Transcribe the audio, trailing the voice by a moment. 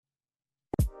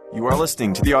You are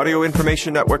listening to the Audio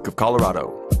Information Network of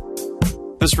Colorado.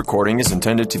 This recording is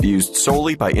intended to be used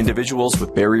solely by individuals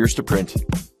with barriers to print.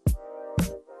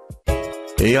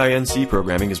 AINC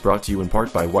programming is brought to you in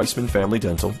part by Weissman Family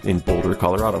Dental in Boulder,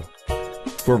 Colorado.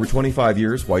 For over 25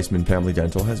 years, Weissman Family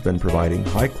Dental has been providing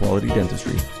high-quality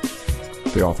dentistry.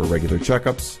 They offer regular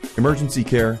checkups, emergency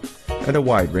care, and a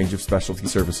wide range of specialty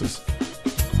services.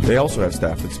 They also have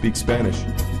staff that speak Spanish.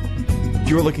 If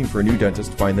you are looking for a new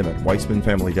dentist, find them at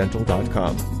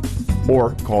weissmanfamilydental.com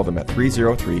or call them at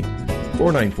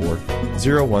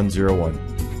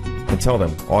 303-494-0101 and tell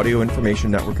them Audio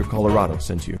Information Network of Colorado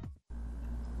sent you.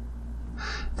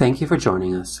 Thank you for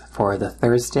joining us for the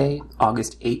Thursday,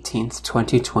 August 18th,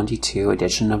 2022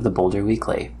 edition of the Boulder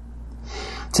Weekly.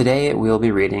 Today we'll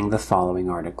be reading the following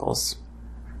articles.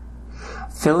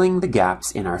 Filling the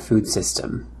Gaps in Our Food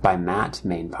System by Matt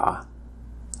Mainpaw.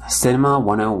 Cinema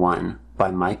 101 by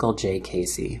Michael J.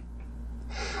 Casey.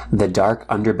 The Dark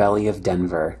Underbelly of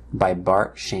Denver by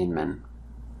Bart Shainman.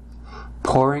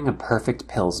 Pouring a Perfect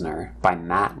Pilsner by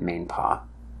Matt Mainpaw.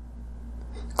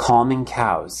 Calming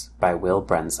Cows by Will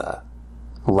Brenza.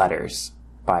 Letters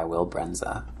by Will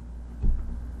Brenza.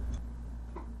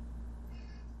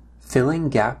 Filling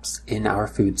Gaps in Our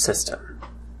Food System.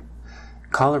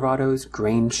 Colorado's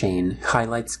Grain Chain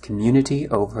Highlights Community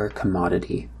Over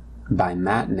Commodity by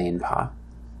Matt Mainpaw.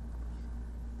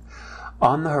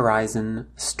 On the horizon,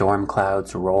 storm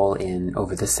clouds roll in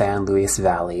over the San Luis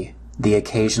Valley, the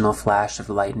occasional flash of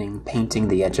lightning painting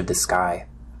the edge of the sky.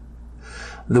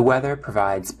 The weather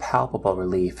provides palpable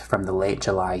relief from the late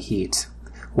July heat,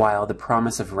 while the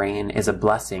promise of rain is a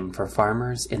blessing for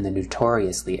farmers in the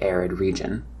notoriously arid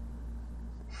region.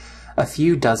 A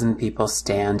few dozen people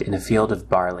stand in a field of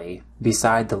barley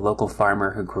beside the local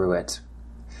farmer who grew it.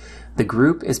 The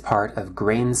group is part of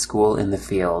Grain School in the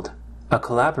Field, a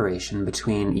collaboration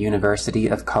between University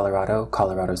of Colorado,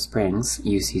 Colorado Springs,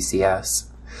 UCCS,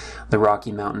 the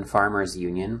Rocky Mountain Farmers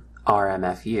Union,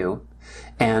 RMFU,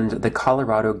 and the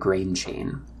Colorado Grain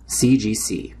Chain,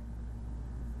 CGC.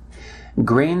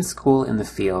 Grain School in the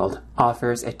Field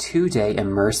offers a 2-day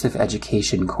immersive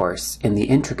education course in the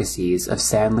intricacies of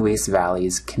San Luis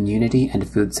Valley's community and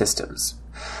food systems,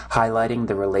 highlighting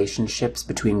the relationships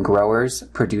between growers,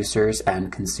 producers,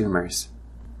 and consumers.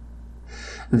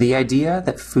 The idea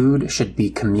that food should be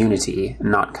community,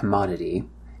 not commodity,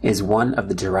 is one of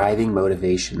the driving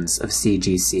motivations of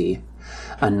CGC,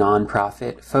 a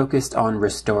nonprofit focused on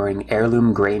restoring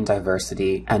heirloom grain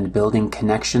diversity and building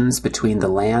connections between the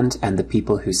land and the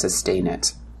people who sustain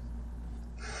it.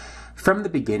 From the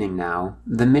beginning now,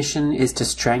 the mission is to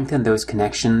strengthen those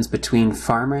connections between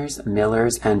farmers,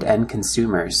 millers, and end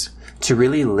consumers to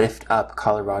really lift up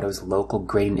Colorado's local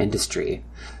grain industry,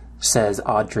 says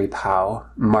Audrey Powell,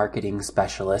 marketing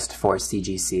specialist for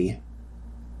CGC.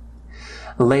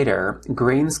 Later,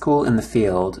 Grain School in the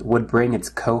Field would bring its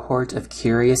cohort of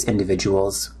curious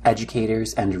individuals,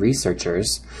 educators, and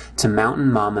researchers to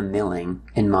Mountain Mama Milling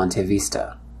in Monte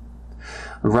Vista.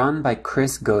 Run by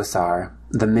Chris Gosar,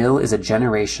 the mill is a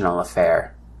generational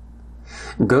affair.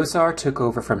 Gosar took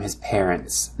over from his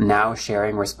parents, now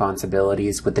sharing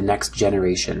responsibilities with the next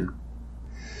generation.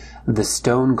 The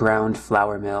stone-ground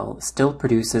flour mill still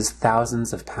produces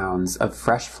thousands of pounds of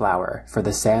fresh flour for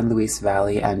the San Luis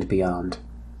Valley and beyond.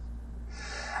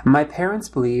 My parents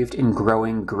believed in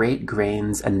growing great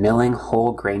grains and milling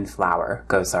whole grain flour,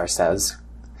 Gosar says.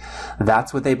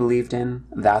 That's what they believed in,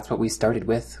 that's what we started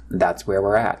with, that's where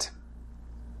we're at.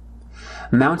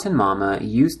 Mountain Mama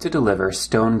used to deliver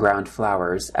stone-ground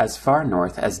flours as far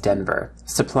north as Denver,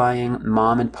 supplying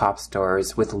mom-and-pop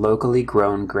stores with locally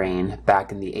grown grain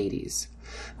back in the 80s.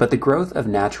 But the growth of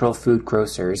natural food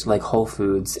grocers like Whole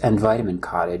Foods and Vitamin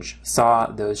Cottage saw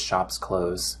those shops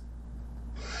close.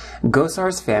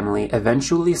 Gosar's family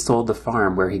eventually sold the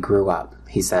farm where he grew up,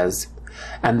 he says,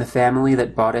 and the family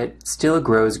that bought it still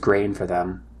grows grain for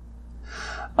them.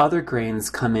 Other grains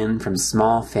come in from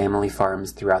small family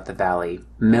farms throughout the valley,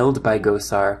 milled by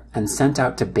Gosar and sent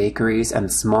out to bakeries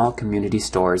and small community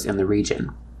stores in the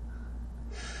region.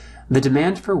 The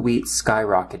demand for wheat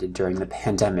skyrocketed during the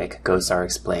pandemic, Gosar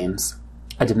explains,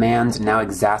 a demand now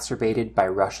exacerbated by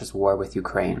Russia's war with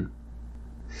Ukraine.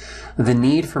 The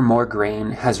need for more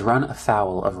grain has run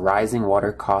afoul of rising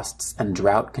water costs and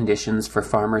drought conditions for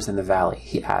farmers in the valley,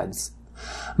 he adds.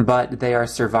 But they are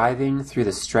surviving through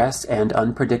the stress and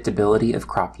unpredictability of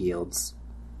crop yields.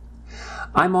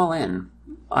 I'm all in.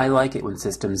 I like it when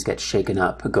systems get shaken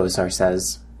up, Gosar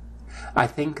says. I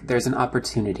think there's an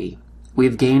opportunity.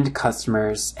 We've gained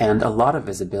customers and a lot of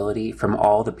visibility from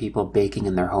all the people baking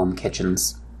in their home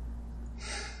kitchens.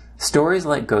 Stories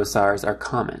like Gosar's are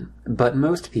common, but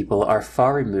most people are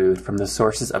far removed from the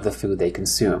sources of the food they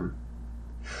consume.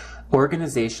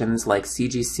 Organizations like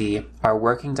CGC are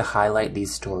working to highlight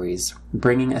these stories,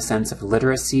 bringing a sense of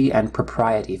literacy and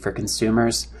propriety for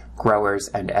consumers, growers,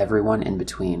 and everyone in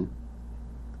between.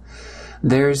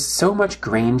 There's so much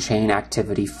grain chain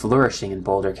activity flourishing in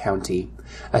Boulder County.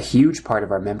 A huge part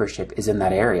of our membership is in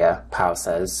that area, Powell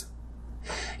says.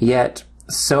 Yet,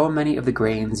 so many of the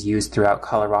grains used throughout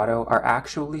Colorado are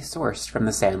actually sourced from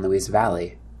the San Luis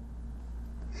Valley.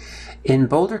 In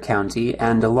Boulder County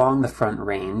and along the Front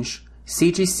Range,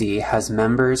 CGC has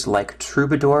members like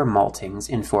Troubadour Maltings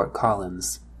in Fort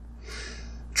Collins.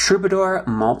 Troubadour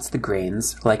malts the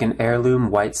grains like an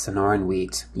heirloom white Sonoran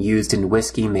wheat used in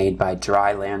whiskey made by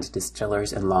Dryland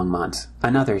Distillers in Longmont,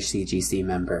 another CGC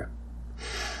member.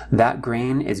 That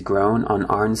grain is grown on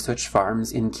Arnsuch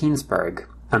Farms in Keensburg,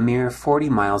 a mere 40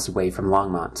 miles away from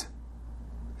Longmont.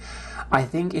 I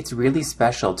think it's really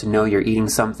special to know you're eating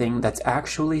something that's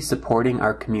actually supporting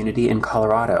our community in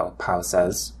Colorado, Powell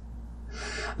says.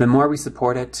 The more we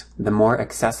support it, the more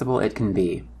accessible it can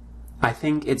be. I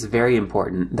think it's very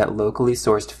important that locally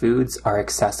sourced foods are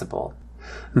accessible.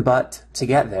 But to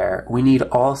get there, we need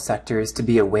all sectors to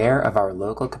be aware of our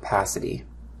local capacity.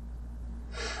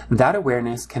 That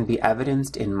awareness can be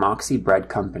evidenced in Moxie Bread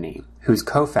Company, whose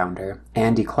co-founder,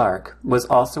 Andy Clark, was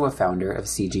also a founder of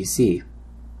CGC.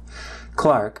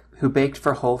 Clark, who baked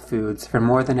for Whole Foods for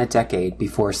more than a decade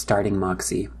before starting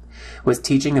Moxie, was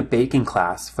teaching a baking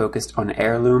class focused on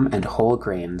heirloom and whole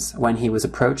grains when he was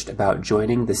approached about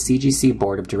joining the CGC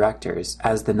board of directors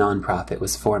as the nonprofit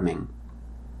was forming.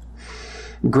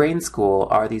 Grain School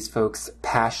are these folks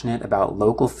passionate about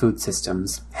local food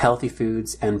systems, healthy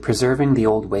foods, and preserving the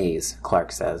old ways,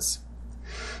 Clark says.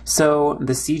 So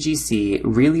the CGC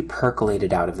really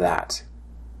percolated out of that.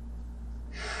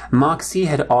 Moxie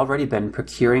had already been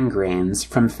procuring grains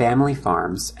from family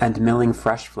farms and milling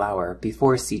fresh flour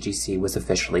before CGC was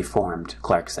officially formed,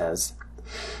 Clark says.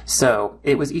 So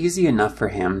it was easy enough for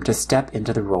him to step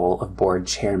into the role of board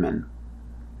chairman.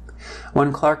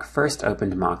 When Clark first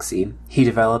opened Moxie, he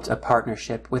developed a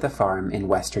partnership with a farm in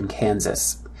western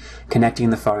Kansas, connecting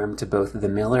the farm to both the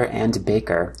miller and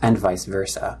baker and vice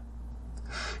versa.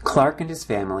 Clark and his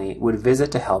family would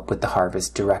visit to help with the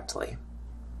harvest directly.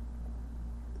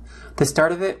 The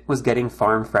start of it was getting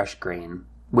farm fresh grain,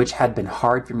 which had been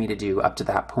hard for me to do up to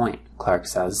that point, Clark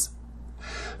says.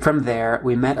 From there,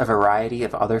 we met a variety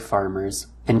of other farmers,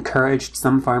 encouraged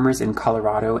some farmers in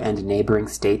Colorado and neighboring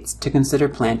states to consider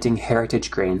planting heritage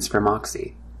grains for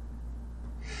Moxie.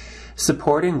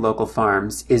 Supporting local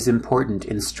farms is important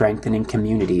in strengthening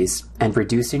communities and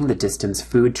reducing the distance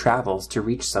food travels to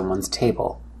reach someone's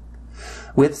table.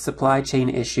 With supply chain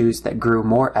issues that grew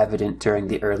more evident during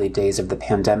the early days of the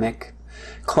pandemic,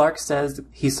 Clark says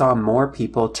he saw more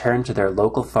people turn to their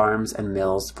local farms and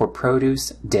mills for produce,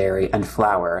 dairy, and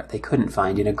flour they couldn't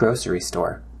find in a grocery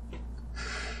store.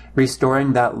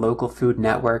 Restoring that local food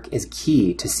network is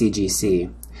key to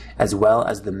CGC, as well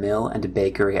as the mill and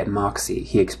bakery at Moxie,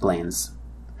 he explains,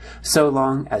 so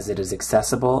long as it is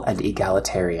accessible and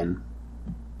egalitarian.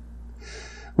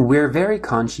 We're very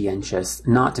conscientious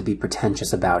not to be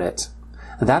pretentious about it.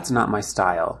 That's not my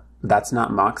style. That's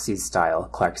not Moxie's style,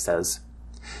 Clark says.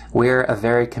 We're a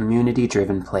very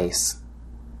community-driven place.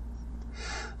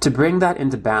 To bring that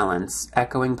into balance,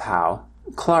 echoing Powell,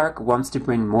 Clark wants to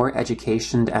bring more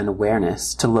education and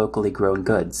awareness to locally grown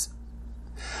goods.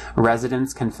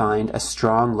 Residents can find a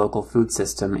strong local food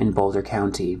system in Boulder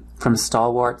County, from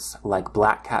stalwarts like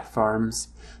Black Cat Farms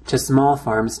to small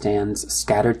farm stands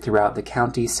scattered throughout the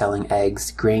county selling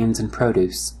eggs, grains, and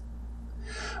produce.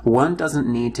 One doesn't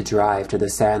need to drive to the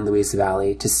San Luis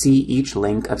Valley to see each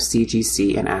link of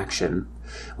CGC in action,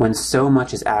 when so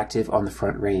much is active on the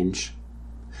Front Range.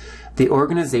 The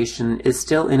organization is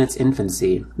still in its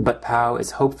infancy, but Powell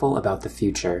is hopeful about the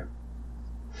future.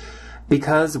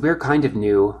 Because we're kind of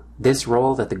new, this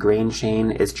role that the grain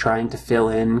chain is trying to fill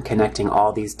in, connecting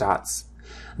all these dots,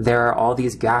 there are all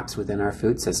these gaps within our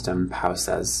food system, Powell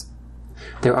says.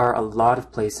 There are a lot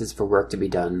of places for work to be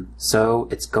done, so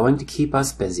it's going to keep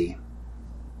us busy.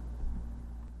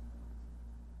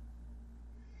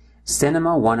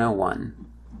 Cinema 101,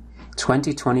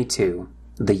 2022,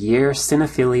 The Year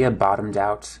Cinephilia Bottomed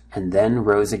Out and Then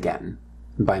Rose Again,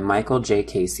 by Michael J.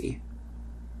 Casey.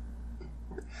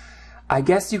 I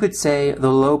guess you could say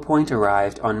the low point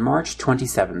arrived on March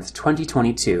 27th,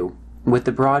 2022, with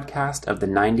the broadcast of the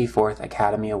 94th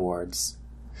Academy Awards.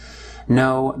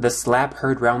 No, the slap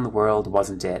heard round the world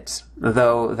wasn't it,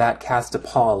 though that cast a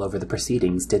pall over the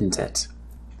proceedings, didn't it?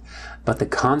 but the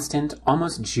constant,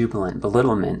 almost jubilant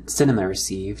belittlement cinema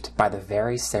received by the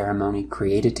very ceremony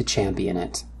created to champion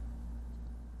it.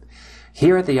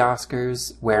 Here at the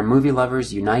Oscars, where movie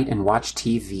lovers unite and watch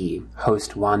TV,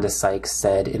 host Wanda Sykes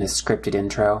said in a scripted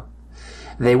intro.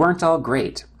 They weren't all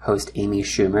great, host Amy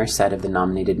Schumer said of the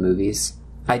nominated movies.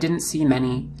 I didn't see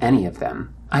any of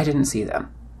them. I didn't see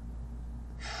them.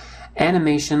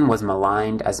 Animation was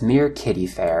maligned as mere kiddie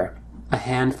fare. A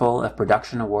handful of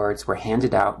production awards were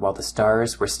handed out while the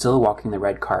stars were still walking the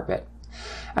red carpet.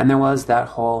 And there was that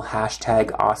whole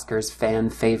 #Oscars fan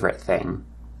favorite thing.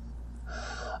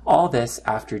 All this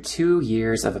after 2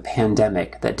 years of a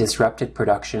pandemic that disrupted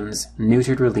productions,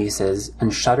 neutered releases,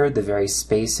 and shuttered the very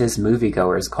spaces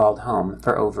moviegoers called home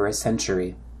for over a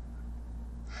century.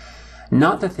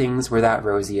 Not that things were that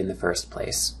rosy in the first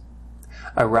place.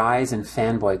 A rise in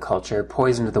fanboy culture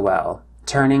poisoned the well,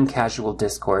 turning casual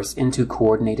discourse into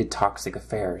coordinated toxic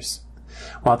affairs,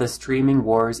 while the streaming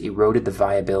wars eroded the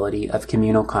viability of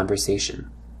communal conversation.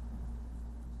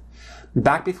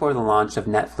 Back before the launch of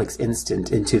Netflix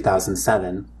Instant in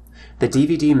 2007, the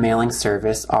DVD mailing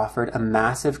service offered a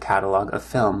massive catalog of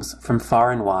films from far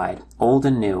and wide, old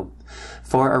and new,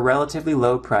 for a relatively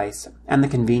low price and the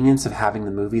convenience of having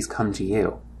the movies come to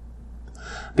you.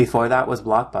 Before that was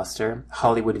Blockbuster,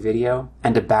 Hollywood Video,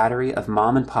 and a battery of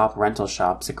mom-and-pop rental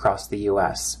shops across the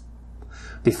U.S.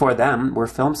 Before them were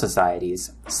film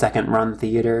societies, second-run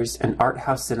theaters, and art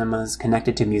house cinemas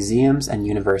connected to museums and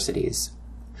universities.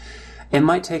 It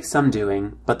might take some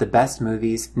doing, but the best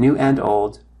movies, new and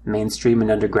old, mainstream and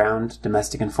underground,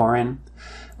 domestic and foreign,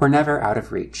 were never out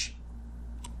of reach.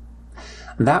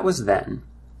 That was then.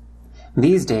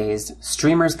 These days,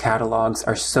 streamers' catalogs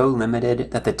are so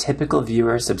limited that the typical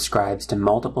viewer subscribes to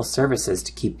multiple services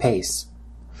to keep pace.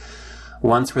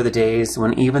 Once were the days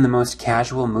when even the most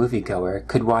casual moviegoer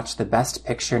could watch the Best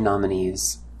Picture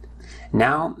nominees.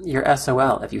 Now, you're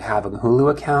SOL if you have a Hulu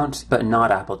account, but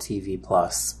not Apple TV+.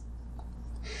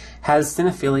 Has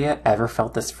cinephilia ever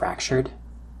felt this fractured?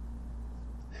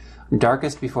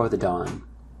 Darkest before the dawn.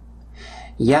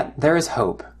 Yet there is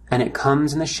hope, and it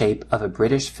comes in the shape of a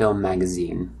British film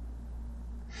magazine.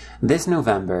 This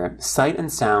November, Sight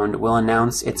and Sound will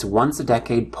announce its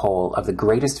once-a-decade poll of the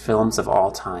greatest films of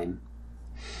all time.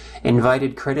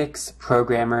 Invited critics,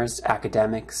 programmers,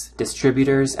 academics,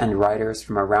 distributors, and writers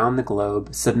from around the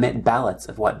globe submit ballots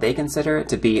of what they consider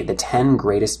to be the 10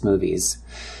 greatest movies,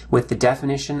 with the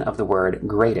definition of the word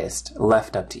greatest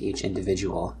left up to each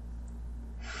individual.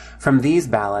 From these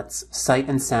ballots, Sight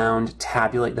and Sound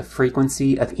tabulate the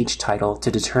frequency of each title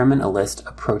to determine a list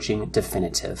approaching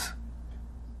definitive.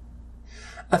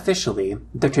 Officially,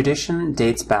 the tradition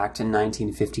dates back to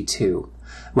 1952,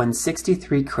 when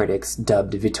 63 critics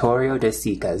dubbed Vittorio De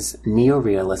Sica's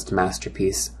neo-realist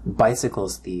masterpiece,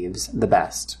 Bicycles Thieves, the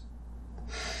best.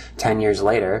 10 years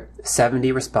later,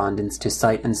 70 respondents to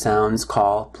Sight and Sound's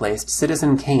call placed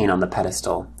Citizen Kane on the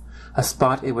pedestal, a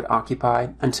spot it would occupy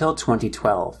until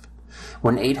 2012,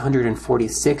 when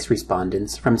 846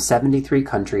 respondents from 73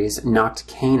 countries knocked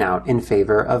Kane out in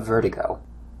favor of Vertigo.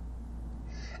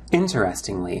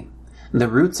 Interestingly, the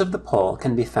roots of the poll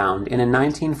can be found in a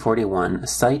 1941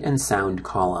 Sight and Sound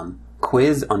column,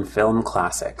 Quiz on Film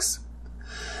Classics.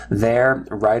 There,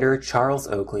 writer Charles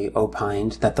Oakley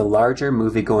opined that the larger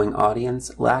movie-going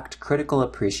audience lacked critical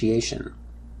appreciation.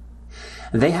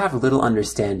 They have little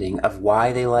understanding of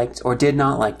why they liked or did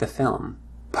not like the film,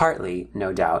 partly,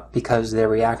 no doubt, because their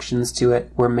reactions to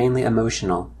it were mainly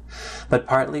emotional, but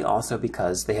partly also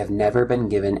because they have never been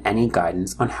given any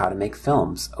guidance on how to make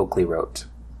films, Oakley wrote.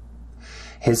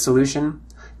 His solution?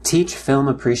 Teach film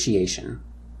appreciation.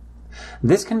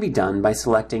 This can be done by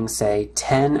selecting, say,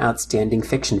 10 outstanding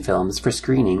fiction films for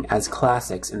screening as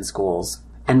classics in schools,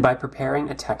 and by preparing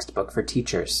a textbook for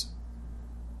teachers.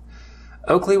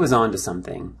 Oakley was on to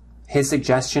something. His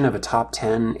suggestion of a top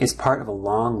 10 is part of a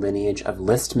long lineage of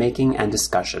list-making and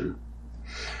discussion.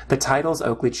 The titles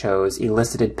Oakley chose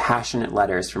elicited passionate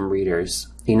letters from readers,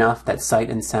 enough that Sight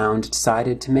and Sound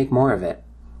decided to make more of it.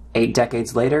 8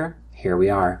 decades later, here we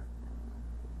are.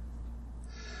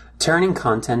 Turning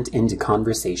content into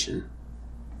conversation.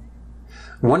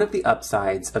 One of the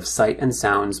upsides of Sight and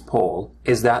Sound's poll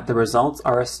is that the results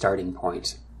are a starting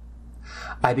point.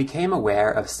 I became aware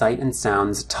of Sight and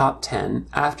Sound's top 10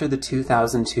 after the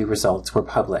 2002 results were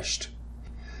published.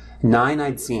 9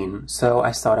 I'd seen, so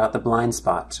I sought out the blind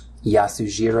spot,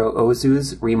 Yasujiro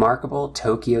Ozu's remarkable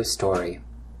Tokyo Story.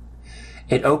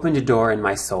 It opened a door in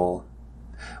my soul.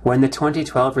 When the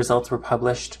 2012 results were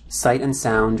published, Sight and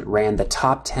Sound ran the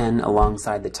top 10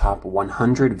 alongside the top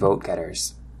 100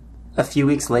 vote-getters. A few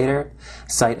weeks later,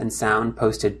 Sight and Sound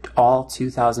posted all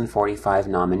 2045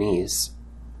 nominees.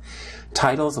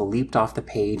 Titles leaped off the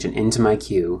page and into my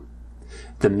queue.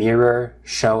 The Mirror,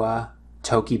 Showa,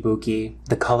 Tokibuki,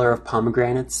 The Color of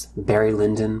Pomegranates, Barry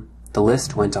Lyndon, the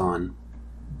list went on.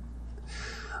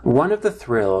 One of the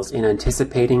thrills in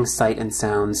anticipating Sight and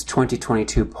Sound's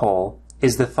 2022 poll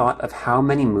is the thought of how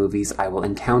many movies I will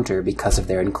encounter because of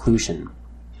their inclusion.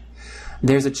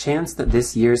 There's a chance that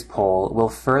this year's poll will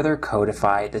further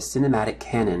codify the cinematic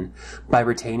canon by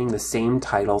retaining the same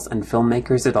titles and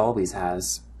filmmakers it always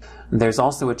has. There's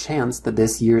also a chance that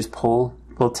this year's poll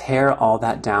will tear all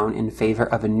that down in favor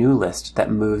of a new list that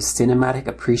moves cinematic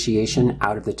appreciation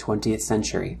out of the 20th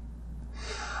century.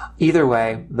 Either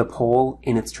way, the poll,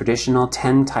 in its traditional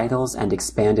 10 titles and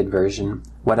expanded version,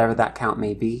 whatever that count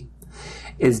may be,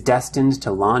 is destined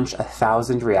to launch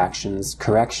 1,000 reactions,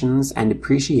 corrections, and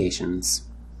appreciations.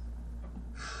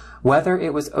 Whether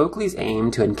it was Oakley's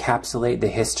aim to encapsulate the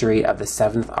history of the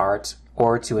seventh art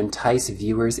or to entice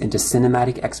viewers into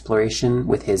cinematic exploration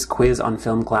with his quiz on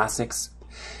film classics,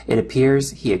 it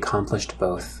appears he accomplished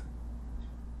both.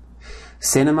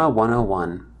 Cinema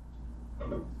 101.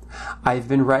 I've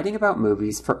been writing about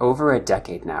movies for over a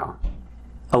decade now.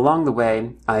 Along the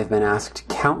way, I've been asked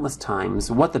countless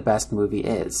times what the best movie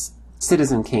is.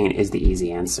 Citizen Kane is the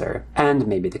easy answer, and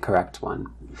maybe the correct one.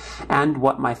 And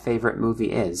what my favorite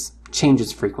movie is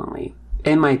changes frequently.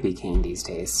 It might be Kane these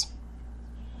days.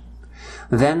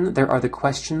 Then there are the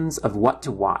questions of what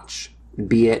to watch,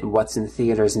 be it what's in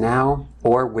theaters now,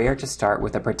 or where to start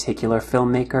with a particular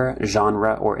filmmaker,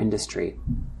 genre, or industry.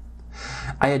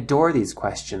 I adore these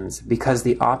questions because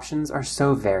the options are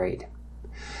so varied.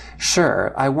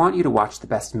 Sure, I want you to watch the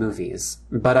best movies,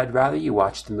 but I'd rather you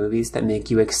watch the movies that make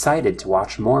you excited to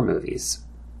watch more movies.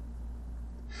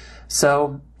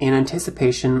 So, in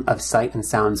anticipation of Sight and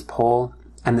Sound's poll,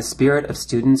 and the spirit of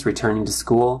students returning to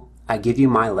school, I give you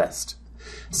my list.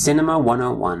 Cinema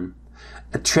 101,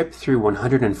 a trip through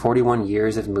 141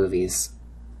 years of movies.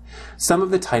 Some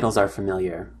of the titles are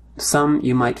familiar, some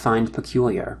you might find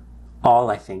peculiar.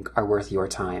 All, I think, are worth your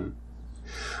time.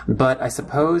 But I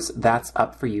suppose that's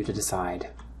up for you to decide.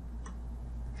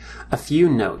 A few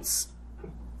notes.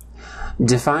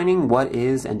 Defining what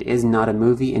is and is not a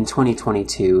movie in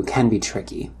 2022 can be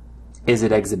tricky. Is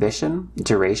it exhibition,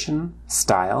 duration,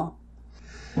 style?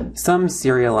 Some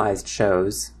serialized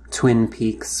shows, Twin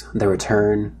Peaks, The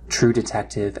Return, True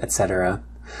Detective, etc.,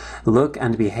 look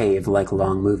and behave like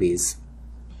long movies.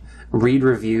 Read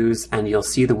reviews and you'll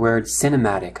see the word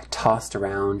cinematic tossed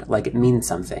around like it means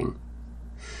something.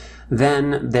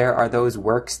 Then there are those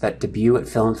works that debut at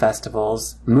film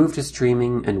festivals, move to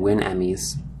streaming, and win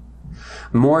Emmys.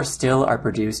 More still are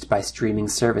produced by streaming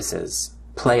services,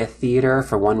 play a theater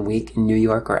for 1 week in New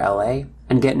York or LA,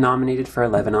 and get nominated for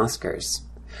 11 Oscars.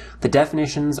 The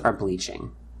definitions are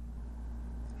bleaching.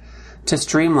 To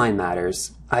streamline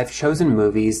matters, I've chosen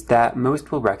movies that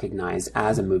most will recognize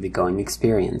as a movie-going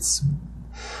experience.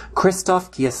 Krzysztof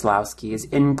Kieślowski's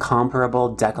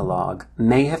incomparable Decalogue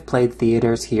may have played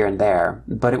theaters here and there,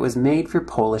 but it was made for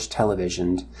Polish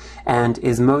television, and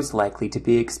is most likely to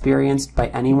be experienced by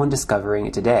anyone discovering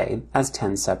it today as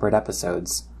 10 separate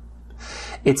episodes.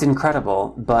 It's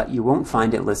incredible, but you won't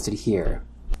find it listed here.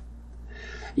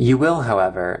 You will,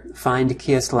 however, find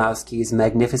Kieślowski's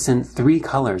magnificent Three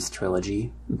Colors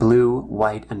trilogy, blue,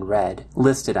 white, and red,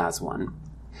 listed as one.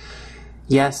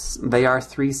 Yes, they are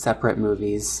 3 separate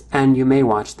movies, and you may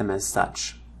watch them as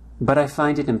such, but I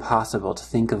find it impossible to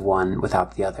think of one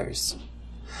without the others.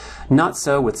 Not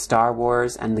so with Star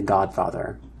Wars and The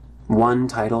Godfather. One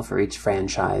title for each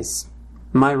franchise.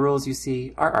 My rules, you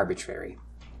see, are arbitrary.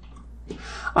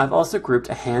 I've also grouped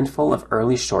a handful of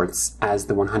early shorts as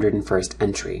the 101st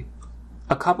entry.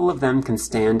 A couple of them can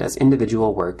stand as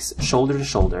individual works shoulder to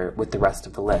shoulder with the rest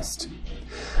of the list.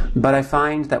 But I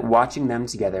find that watching them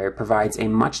together provides a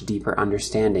much deeper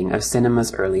understanding of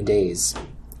cinema's early days.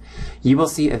 You will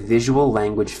see a visual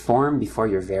language form before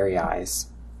your very eyes.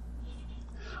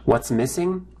 What's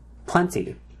missing?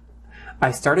 Plenty.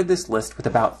 I started this list with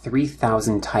about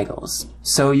 3,000 titles,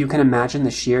 so you can imagine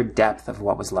the sheer depth of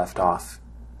what was left off.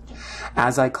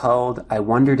 As I culled, I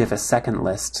wondered if a second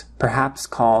list, perhaps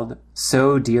called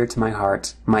So Dear to My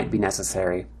Heart, might be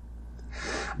necessary.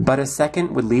 But a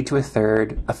second would lead to a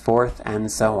third, a fourth,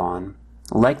 and so on.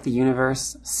 Like the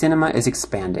universe, cinema is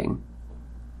expanding.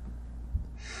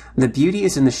 The beauty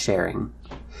is in the sharing.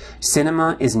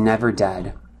 Cinema is never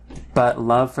dead, but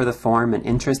love for the form and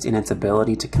interest in its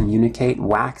ability to communicate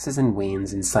waxes and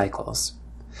wanes in cycles.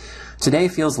 Today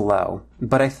feels low,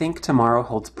 but I think tomorrow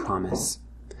holds promise.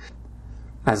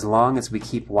 As long as we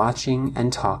keep watching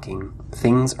and talking,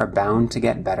 things are bound to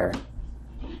get better.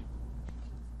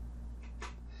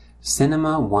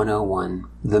 Cinema 101,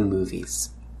 The Movies.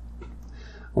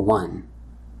 1.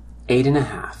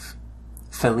 8½,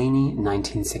 Fellini,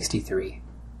 1963.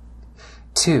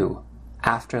 2.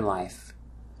 Afterlife,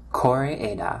 Kore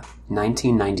Eda,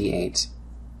 1998.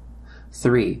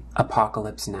 3.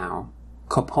 Apocalypse Now,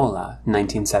 Coppola,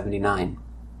 1979.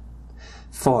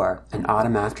 4. An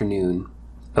Autumn Afternoon,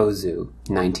 Ozu,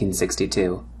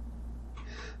 1962.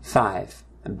 5.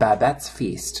 Babette's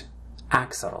Feast,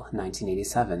 Axel,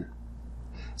 1987.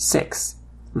 6.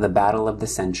 The Battle of the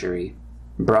Century,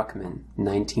 Bruckmann,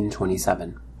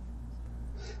 1927.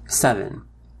 7.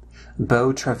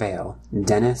 Beau Travail,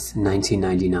 Dennis,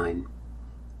 1999.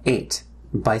 8.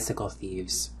 Bicycle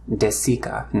Thieves, De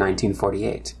Sica,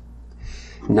 1948.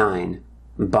 9.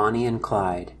 Bonnie and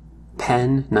Clyde,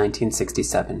 Penn,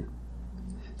 1967.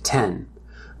 10.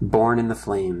 Born in the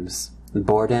Flames,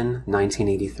 Borden,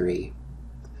 1983.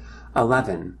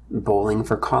 11. Bowling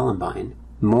for Columbine,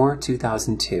 Moore,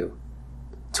 2002.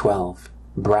 12.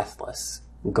 Breathless,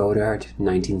 Godard,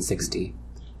 1960.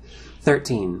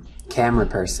 13. Camera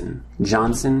Person,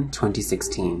 Johnson,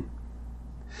 2016.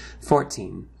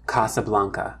 14.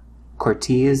 Casablanca,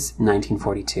 Cortez,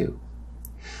 1942.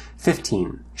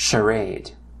 15.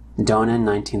 Charade, Donen,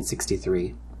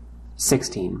 1963.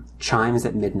 16. Chimes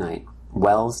at Midnight,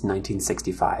 Wells,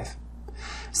 1965.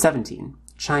 17.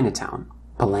 Chinatown,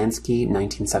 Polanski,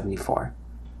 1974.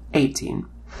 18.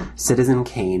 Citizen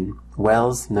Kane,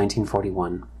 Wells,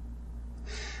 1941.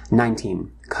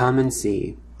 19. Come and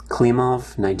See,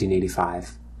 Klimov,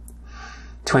 1985.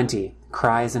 20.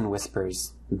 Cries and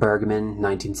Whispers, Bergman,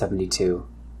 1972.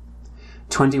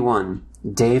 21.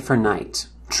 Day for Night,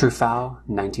 Truffaut,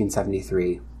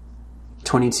 1973.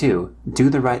 22. Do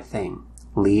the Right Thing,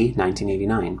 Lee,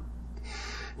 1989.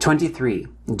 23.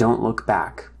 Don't Look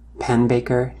Back,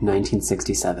 Penbaker,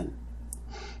 1967.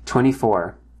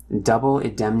 24. Double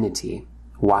Indemnity,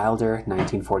 Wilder,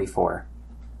 1944.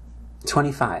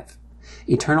 25.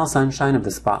 Eternal Sunshine of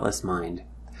the Spotless Mind,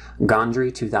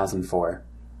 Gondry, 2004.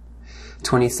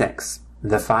 26.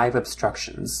 The Five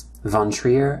Obstructions, Von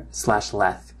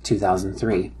Trier/Leth,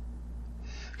 2003.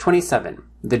 27.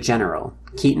 The General,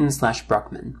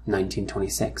 Keaton/Bruckmann,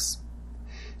 1926.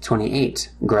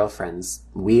 28. Girlfriends,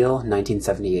 Wheel,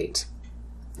 1978.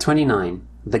 29.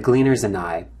 The Gleaners and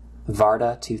I,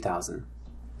 Varda, 2000.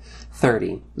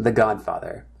 30. The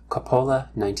Godfather, Coppola,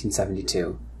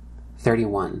 1972.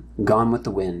 31. Gone with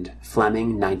the Wind,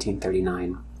 Fleming,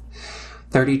 1939.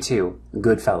 32.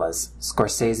 Goodfellas,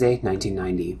 Scorsese,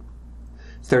 1990.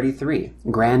 33.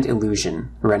 Grand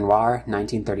Illusion, Renoir,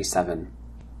 1937.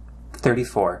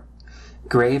 34.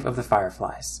 Grave of the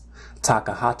Fireflies,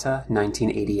 Takahata,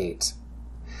 1988.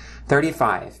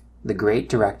 35. The Great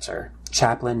Director,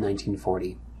 Chaplin,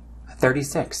 1940.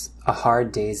 36. A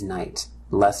Hard Day's Night,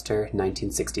 Leicester,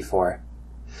 1964.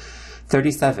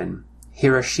 37.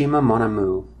 Hiroshima Mon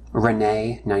Amour,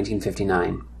 Rene,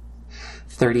 1959.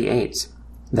 38.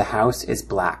 The House is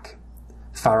Black,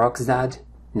 Farrokhzad,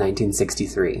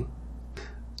 1963.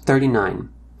 39.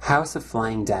 House of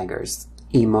Flying Daggers,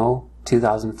 Emo,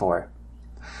 2004.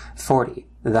 40.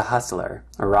 The Hustler,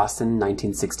 Rawson,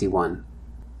 1961.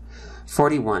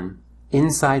 41.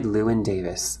 Inside Llewyn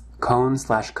Davis,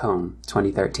 Cone/Cone,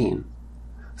 2013.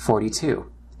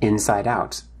 42. Inside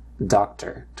Out,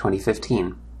 Doctor,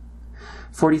 2015.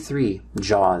 43.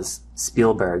 Jaws,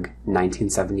 Spielberg,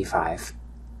 1975.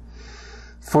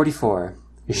 44.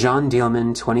 Jean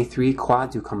Dielman 23 Croix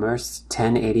du Commerce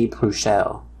 1080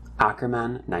 Bruxelles,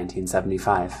 Ackerman,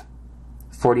 1975.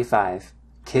 45.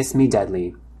 Kiss Me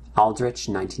Deadly, Aldrich,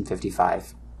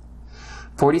 1955.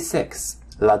 46.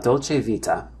 La Dolce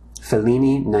Vita,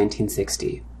 Fellini,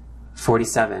 1960.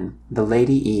 47. The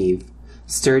Lady Eve,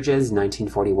 Sturges,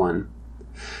 1941.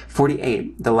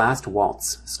 48. The Last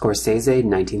Waltz, Scorsese,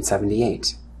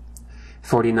 1978.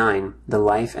 49. The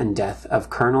Life and Death of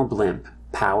Colonel Blimp,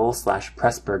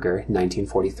 Powell/Pressburger,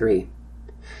 1943.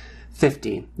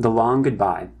 50. The Long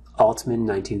Goodbye, Altman,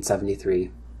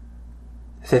 1973.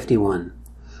 51.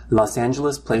 Los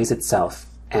Angeles Plays Itself,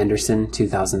 Anderson,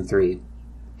 2003.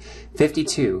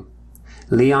 52.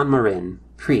 Leon Marin,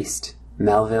 Priest,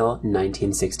 Melville,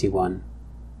 1961.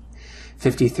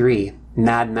 53.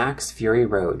 Mad Max Fury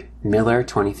Road, Miller,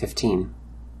 2015.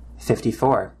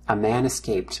 54. A Man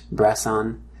Escaped,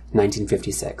 Bresson,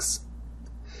 1956.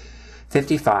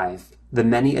 55. The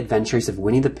Many Adventures of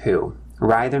Winnie the Pooh,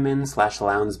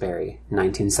 Reitherman/Lounsbury,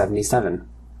 1977.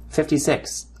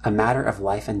 56. A Matter of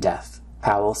Life and Death,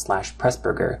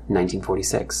 Powell/Pressburger,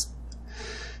 1946.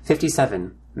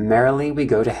 57. Merrily We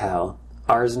Go to Hell,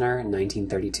 Arzner,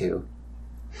 1932.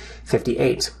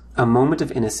 58. A Moment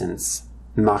of Innocence,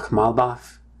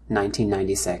 Mach-Malbach,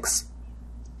 1996.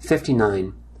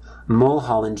 59.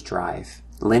 Mulholland Drive,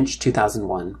 Lynch,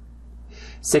 2001.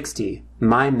 60.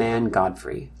 My Man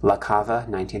Godfrey, La Cava,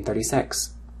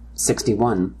 1936.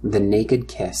 61. The Naked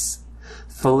Kiss,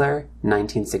 Fuller,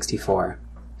 1964.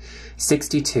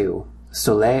 62.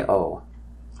 Soleil Eau,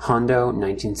 Hondo,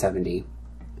 1970.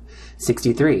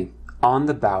 63. On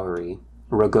the Bowery,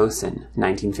 Rogozin,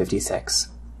 1956.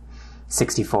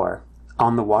 64.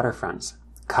 On the Waterfront,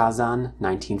 Kazan,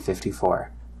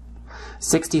 1954.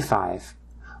 65.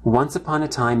 Once Upon a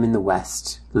Time in the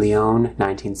West, Lyon,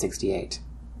 1968.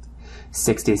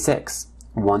 66.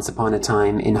 Once Upon a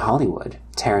Time in Hollywood,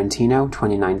 Tarantino,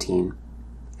 2019.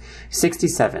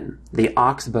 67. The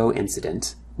Oxbow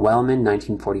Incident, Wellman,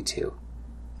 1942.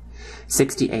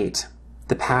 68.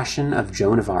 The Passion of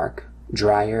Joan of Arc,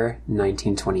 Dreyer,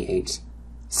 1928.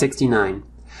 69.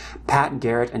 Pat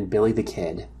Garrett and Billy the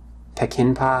Kid,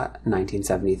 Peckinpah,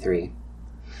 1973.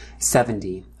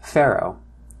 70. Pharaoh,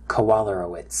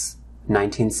 Kowalorowitz,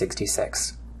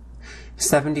 1966.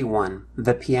 71.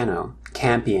 The Piano,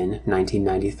 Campion,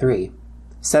 1993.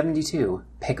 72.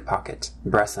 Pickpocket,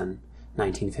 Bresson,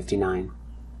 1959.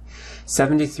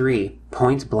 73.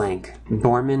 Point Blank,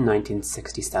 Borman,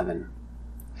 1967.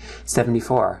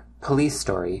 74. Police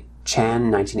Story,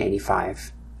 Chan,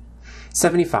 1985.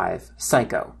 75.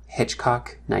 Psycho,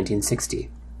 Hitchcock, 1960.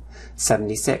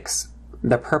 76.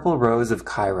 The Purple Rose of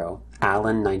Cairo,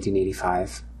 Allen,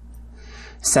 1985.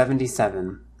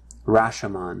 77.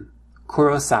 Rashomon,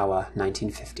 Kurosawa,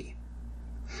 1950.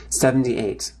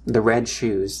 78. The Red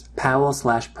Shoes,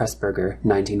 Powell/Pressburger,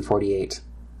 1948.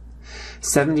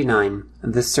 79.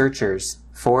 The Searchers,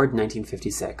 Ford,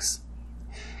 1956.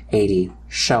 80.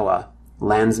 Shoah,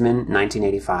 Landsman,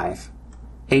 1985.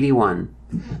 81.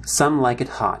 Some Like It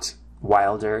Hot,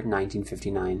 Wilder,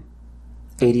 1959.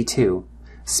 82.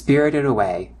 Spirited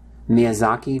Away,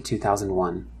 Miyazaki,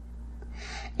 2001.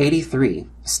 83.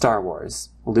 Star Wars,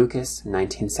 Lucas,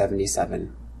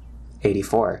 1977.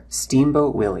 84.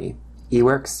 Steamboat Willie,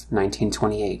 Eworks,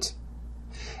 1928.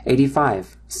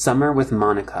 85. Summer with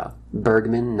Monica,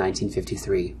 Bergman,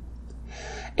 1953.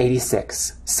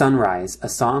 86. Sunrise, A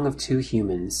Song of Two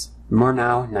Humans,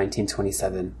 Murnau,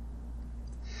 1927.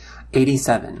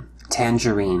 87.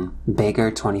 Tangerine,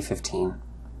 Baker, 2015.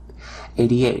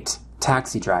 88.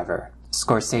 Taxi Driver,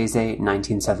 Scorsese,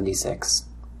 1976.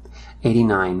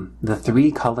 89. The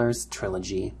Three Colors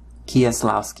Trilogy,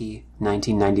 Kieslowski,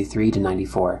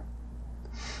 1993-94.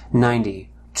 90.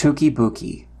 Tuki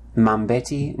Buki,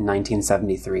 Mambeti,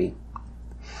 1973.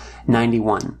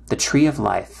 91. The Tree of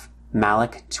Life,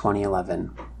 Malik,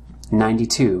 2011.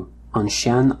 92. Un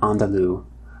Chien Andalou,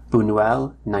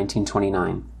 Buñuel,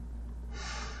 1929.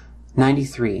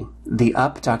 93. The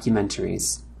Up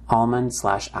Documentaries,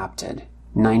 Allman/Apted,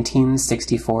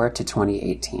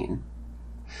 1964-2018.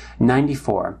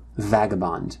 94.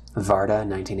 Vagabond, Varda,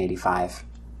 1985.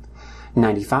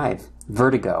 95.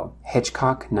 Vertigo,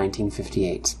 Hitchcock,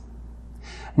 1958.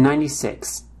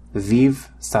 96.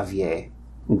 Vive Savier,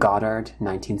 Goddard,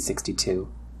 1962.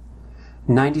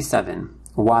 97.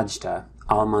 Wajda,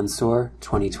 Al-Mansur,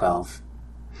 2012.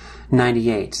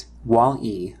 98.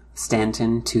 Wall-E,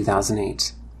 Stanton,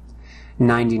 2008.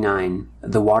 99.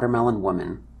 The Watermelon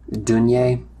Woman,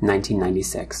 Dunye,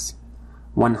 1996.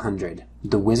 100.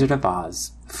 The Wizard of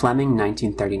Oz, Fleming,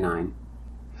 1939.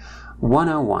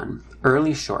 101.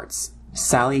 Early Shorts,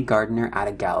 Sally Gardner at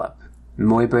a Gallop,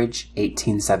 Muybridge,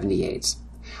 1878.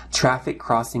 Traffic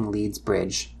Crossing Leeds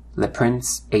Bridge, Le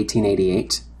Prince,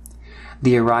 1888.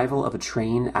 The Arrival of a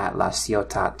Train at La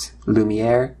Ciotat,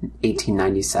 Lumiere,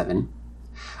 1897.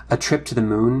 A Trip to the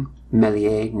Moon,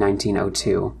 Méliès,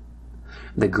 1902.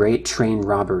 The Great Train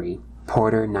Robbery,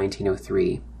 Porter,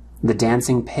 1903. The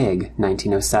Dancing Pig,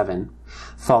 1907.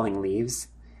 Falling Leaves,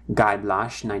 Guy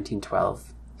Blache,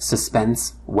 1912.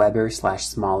 Suspense,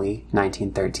 Weber/Smalley,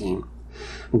 1913.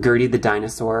 Gertie the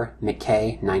Dinosaur,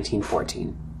 McKay,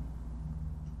 1914.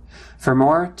 For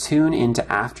more, tune into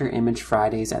After Image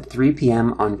Fridays at 3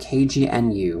 p.m. on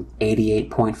KGNU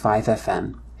 88.5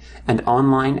 FM and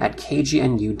online at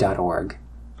kgnu.org.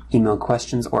 Email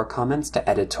questions or comments to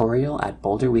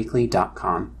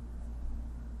editorial@boulderweekly.com.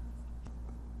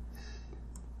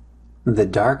 The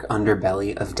Dark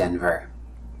Underbelly of Denver.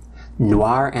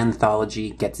 Noir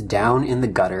anthology gets down in the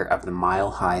gutter of the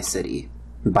mile-high city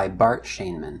by Bart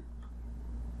Shainman.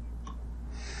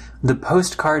 The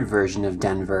postcard version of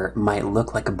Denver might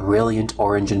look like a brilliant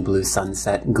orange and blue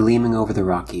sunset gleaming over the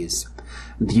Rockies.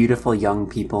 Beautiful young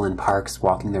people in parks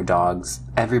walking their dogs,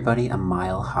 everybody a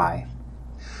mile high.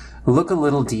 Look a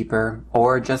little deeper,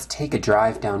 or just take a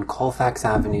drive down Colfax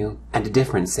Avenue, and a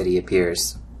different city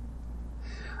appears.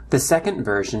 The second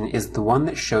version is the one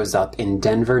that shows up in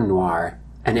Denver Noir,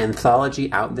 an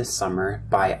anthology out this summer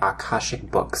by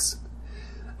Akashic Books.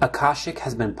 Akashic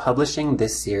has been publishing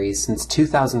this series since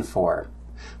 2004,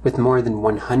 with more than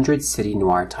 100 city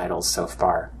noir titles so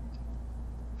far.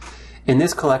 In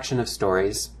this collection of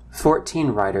stories,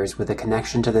 14 writers with a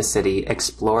connection to the city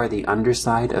explore the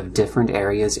underside of different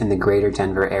areas in the greater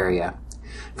Denver area,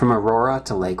 from Aurora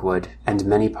to Lakewood and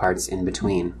many parts in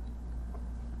between.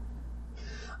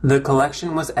 The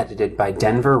collection was edited by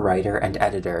Denver writer and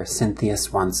editor Cynthia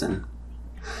Swanson.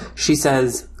 She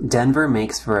says, Denver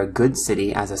makes for a good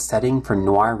city as a setting for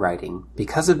noir writing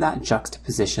because of that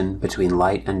juxtaposition between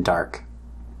light and dark.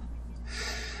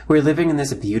 We're living in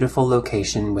this beautiful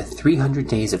location with 300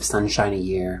 days of sunshine a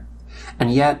year,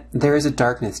 and yet there is a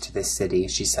darkness to this city,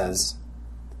 she says.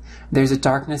 There's a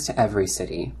darkness to every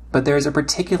city, but there is a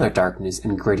particular darkness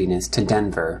and grittiness to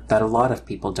Denver that a lot of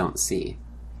people don't see.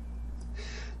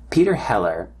 Peter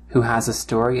Heller, who has a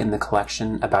story in the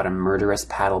collection about a murderous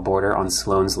paddleboarder on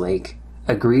Sloan's Lake,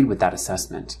 agreed with that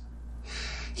assessment.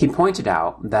 He pointed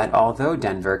out that although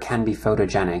Denver can be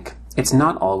photogenic, it's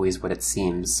not always what it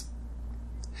seems.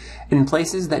 In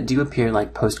places that do appear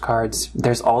like postcards,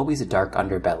 there's always a dark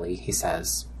underbelly, he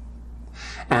says.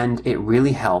 And it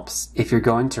really helps, if you're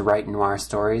going to write noir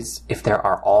stories, if there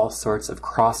are all sorts of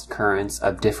crossed currents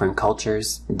of different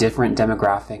cultures, different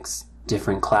demographics,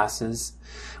 different classes,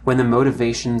 when the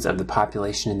motivations of the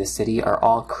population in the city are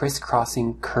all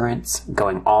crisscrossing currents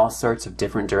going all sorts of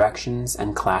different directions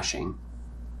and clashing.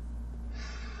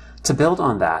 To build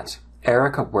on that,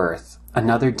 Erica Worth,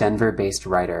 another Denver-based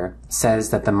writer, says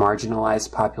that the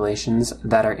marginalized populations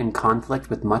that are in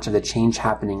conflict with much of the change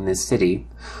happening in this city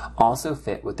also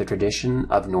fit with the tradition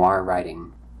of noir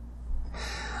writing.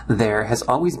 There has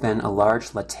always been a large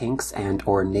Latinx and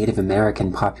or Native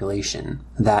American population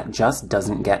that just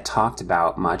doesn't get talked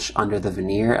about much under the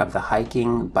veneer of the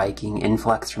hiking, biking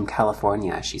influx from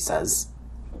California, she says.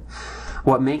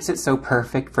 What makes it so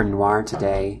perfect for noir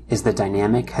today is the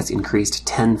dynamic has increased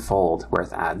tenfold,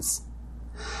 Worth adds.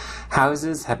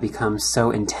 Houses have become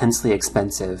so intensely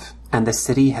expensive, and the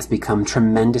city has become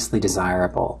tremendously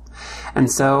desirable,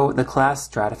 and so the class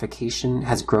stratification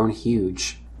has grown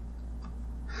huge.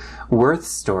 Worth's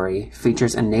story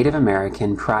features a Native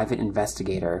American private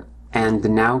investigator and the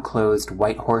now closed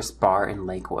White Horse Bar in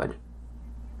Lakewood.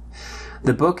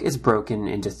 The book is broken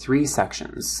into 3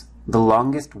 sections: The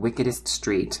Longest Wickedest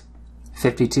Street,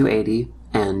 5280,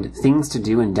 and Things to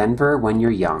Do in Denver When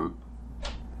You're Young.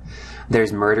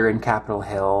 There's murder in Capitol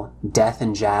Hill, death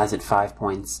and jazz at 5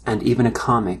 Points, and even a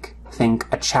comic, think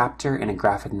a chapter in a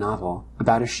graphic novel,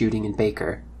 about a shooting in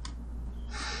Baker.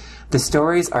 The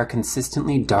stories are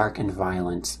consistently dark and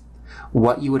violent,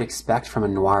 what you would expect from a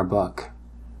noir book.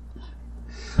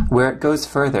 Where it goes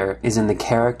further is in the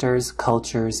characters,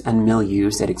 cultures, and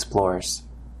milieus it explores.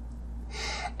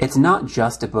 It's not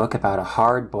just a book about a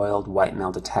hard-boiled white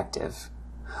male detective.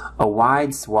 A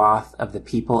wide swath of the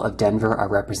people of Denver are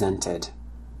represented.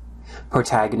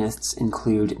 Protagonists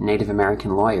include Native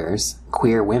American lawyers,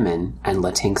 queer women, and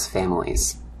Latinx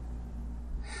families.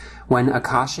 When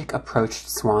Akashic approached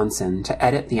Swanson to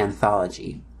edit the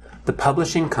anthology, the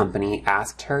publishing company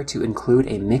asked her to include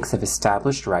a mix of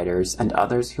established writers and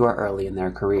others who are early in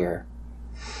their career.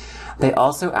 They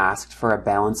also asked for a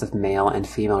balance of male and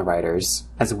female writers,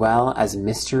 as well as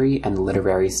mystery and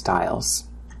literary styles.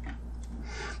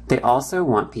 They also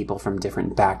want people from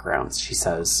different backgrounds, she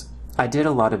says. I did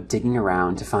a lot of digging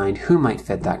around to find who might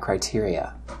fit that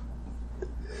criteria.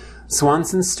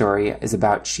 Swanson's story is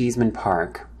about Cheeseman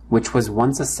Park, which was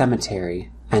once a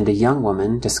cemetery, and a young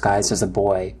woman disguised as a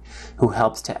boy who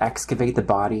helps to excavate the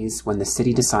bodies when the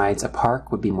city decides a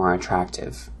park would be more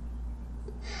attractive.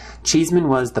 Cheeseman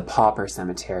was the pauper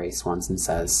cemetery, Swanson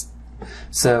says.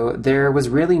 So there was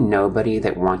really nobody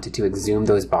that wanted to exhume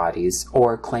those bodies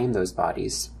or claim those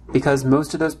bodies, because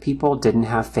most of those people didn't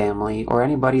have family or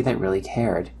anybody that really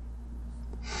cared.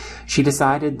 She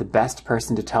decided the best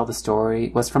person to tell the story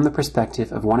was from the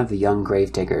perspective of one of the young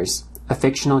gravediggers, a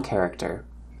fictional character.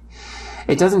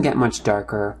 It doesn't get much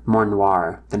darker, more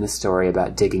noir, than the story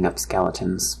about digging up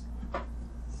skeletons.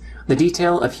 The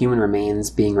detail of human remains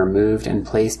being removed and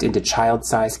placed into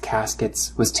child-sized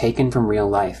caskets was taken from real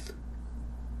life.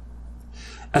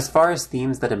 As far as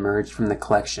themes that emerged from the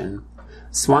collection,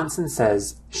 Swanson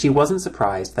says she wasn't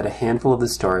surprised that a handful of the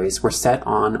stories were set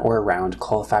on or around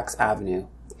Colfax Avenue,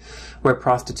 where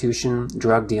prostitution,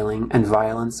 drug dealing, and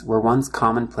violence were once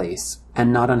commonplace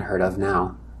and not unheard of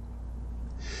now.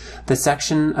 The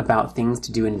section about things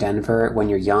to do in Denver when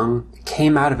you're young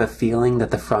came out of a feeling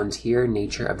that the frontier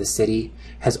nature of the city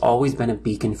has always been a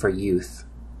beacon for youth.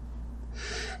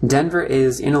 Denver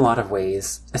is, in a lot of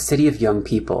ways, a city of young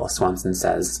people, Swanson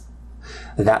says.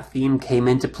 That theme came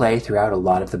into play throughout a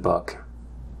lot of the book.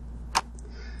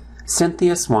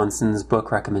 Cynthia Swanson's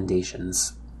book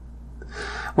recommendations.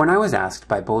 When I was asked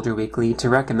by Boulder Weekly to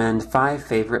recommend 5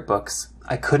 favorite books,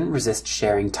 I couldn't resist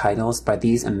sharing titles by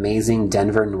these amazing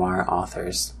Denver noir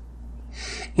authors.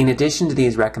 In addition to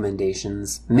these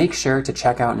recommendations, make sure to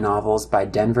check out novels by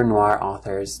Denver noir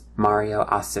authors Mario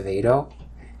Acevedo,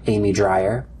 Amy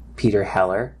Dreyer, Peter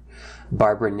Heller,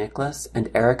 Barbara Nicholas, and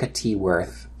Erica T.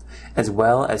 Worth, as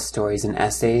well as stories and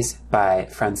essays by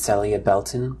Francelia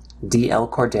Belton, D.L.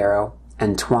 Cordero,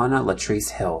 and Twana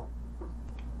Latrice Hill.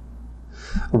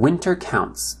 Winter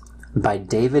Counts by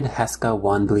David Heska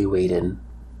Wanbley Waden.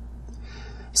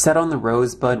 Set on the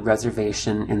Rosebud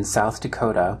Reservation in South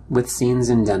Dakota with scenes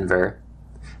in Denver,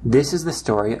 this is the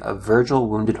story of Virgil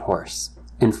Wounded Horse,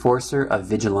 enforcer of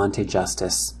vigilante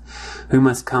justice, who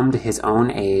must come to his own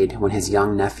aid when his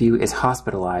young nephew is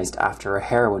hospitalized after a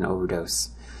heroin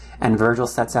overdose, and Virgil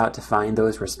sets out to find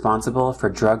those responsible for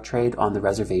drug trade on the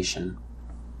reservation.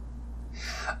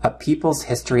 A People's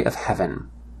History of Heaven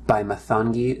by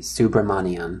Mathangi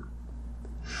Subramanian.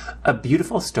 A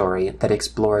beautiful story that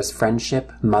explores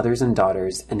friendship, mothers and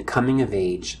daughters, and coming of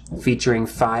age, featuring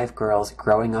 5 girls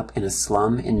growing up in a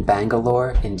slum in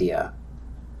Bangalore, India.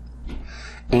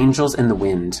 Angels in the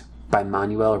Wind by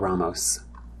Manuel Ramos.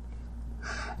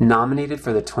 Nominated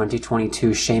for the 2022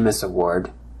 Shamus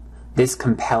Award, this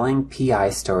compelling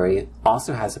PI story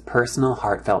also has a personal,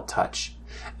 heartfelt touch,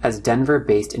 as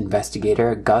Denver-based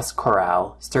investigator Gus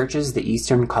Corral searches the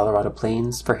eastern Colorado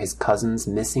plains for his cousin's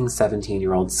missing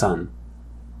 17-year-old son.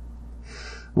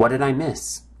 What Did I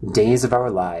Miss? Days of Our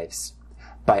Lives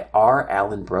by R.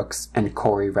 Allen Brooks and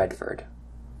Corey Redford.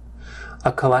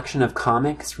 A collection of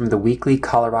comics from the weekly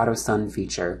Colorado Sun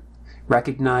feature,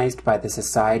 recognized by the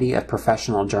Society of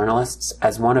Professional Journalists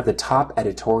as one of the top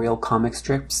editorial comic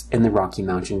strips in the Rocky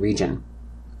Mountain region.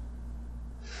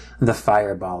 The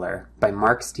Fireballer by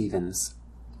Mark Stevens.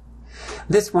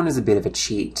 This one is a bit of a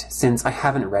cheat, since I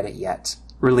haven't read it yet.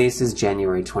 Releases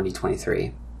January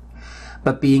 2023.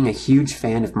 But being a huge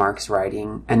fan of Mark's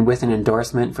writing, and with an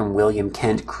endorsement from William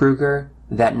Kent Kruger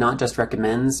that not just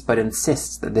recommends, but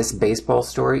insists that this baseball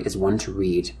story is one to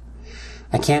read,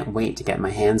 I can't wait to get my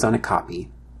hands on a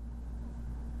copy.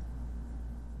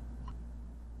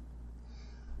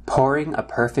 Pouring a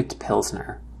Perfect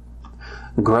Pilsner.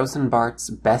 Grossenbart's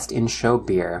Best in Show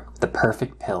Beer, The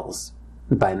Perfect Pills,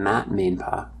 by Matt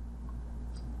Mainpa.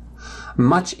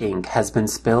 Much ink has been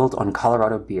spilled on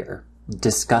Colorado beer,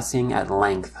 discussing at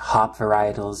length hop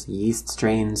varietals, yeast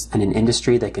strains, and an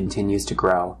industry that continues to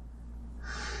grow.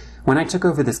 When I took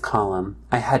over this column,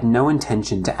 I had no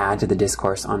intention to add to the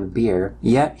discourse on beer,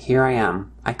 yet here I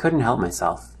am. I couldn't help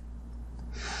myself.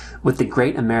 With the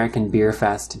Great American Beer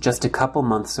Fest just a couple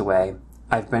months away,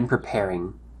 I've been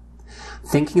preparing,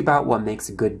 thinking about what makes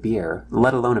a good beer,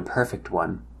 let alone a perfect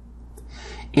one.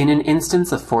 In an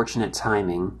instance of fortunate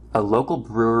timing, a local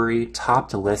brewery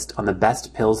topped a list on the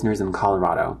best pilsners in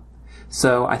Colorado,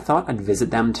 so I thought I'd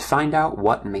visit them to find out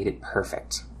what made it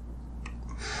perfect.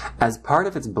 As part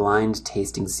of its blind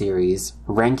tasting series,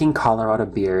 ranking Colorado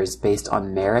beers based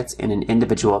on merits in an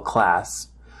individual class,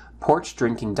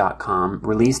 PorchDrinking.com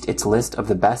released its list of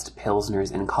the best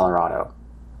pilsners in Colorado.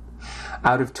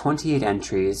 Out of 28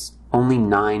 entries, only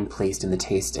 9 placed in the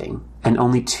tasting, and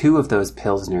only 2 of those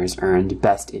pilsners earned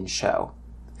Best in Show: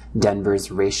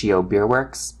 Denver's Ratio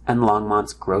Beerworks and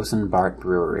Longmont's Grossenbart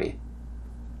Brewery.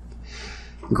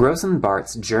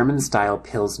 Grossenbart's German-style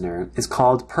pilsner is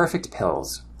called Perfect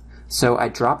Pils, so I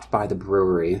dropped by the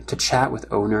brewery to chat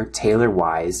with owner Taylor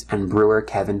Wise and brewer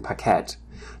Kevin Paquette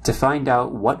to find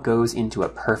out what goes into a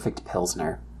perfect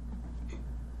pilsner.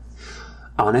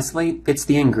 Honestly, it's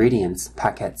the ingredients,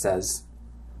 Paquette says.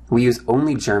 We use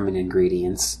only German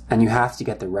ingredients, and you have to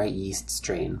get the right yeast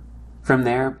strain. From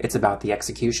there, it's about the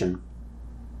execution.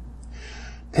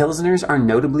 Pilsners are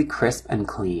notably crisp and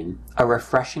clean, a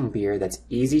refreshing beer that's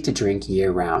easy to drink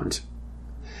year-round.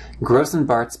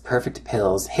 Grossenbart's Perfect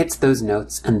Pils hits those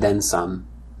notes and then some.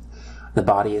 The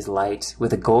body is light,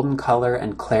 with a golden color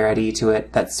and clarity to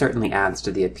it that certainly adds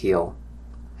to the appeal.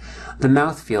 The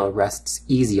mouthfeel rests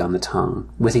easy on the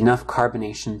tongue, with enough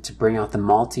carbonation to bring out the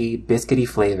malty, biscuity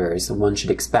flavors one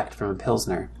should expect from a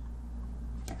pilsner.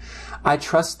 I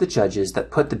trust the judges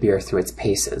that put the beer through its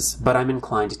paces, but I'm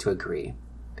inclined to agree.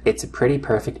 It's a pretty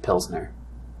perfect pilsner.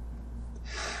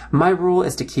 My rule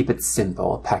is to keep it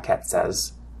simple, Paquette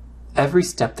says. Every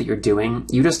step that you're doing,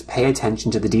 you just pay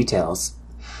attention to the details.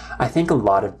 I think a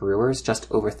lot of brewers just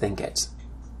overthink it.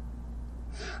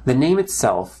 The name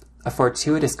itself, a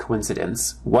fortuitous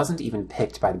coincidence, wasn't even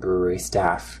picked by the brewery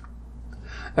staff.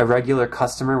 A regular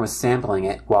customer was sampling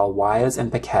it while Wise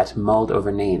and Paquette mulled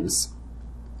over names.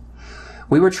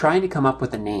 We were trying to come up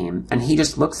with a name, and he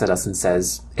just looks at us and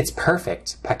says, "It's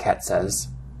perfect," Paquette says.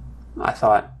 I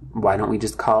thought, why don't we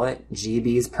just call it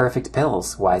GB's Perfect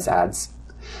Pills, Wise adds.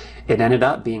 It ended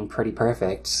up being pretty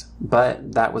perfect,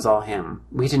 but that was all him.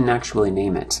 We didn't actually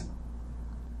name it.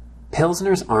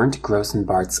 Pilsners aren't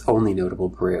Grossenbart's only notable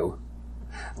brew.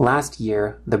 Last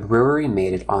year, the brewery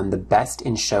made it on the Best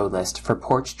in Show list for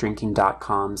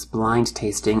PorchDrinking.com's blind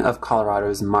tasting of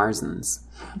Colorado's Marzens,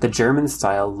 the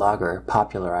German-style lager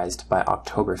popularized by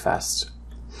Oktoberfest.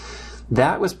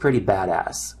 That was pretty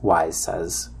badass, Wise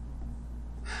says.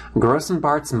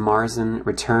 Grossenbart's Marzen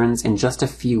returns in just a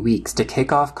few weeks to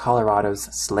kick off Colorado's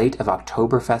slate of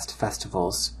Oktoberfest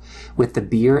festivals, with the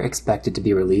beer expected to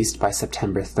be released by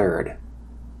September 3rd.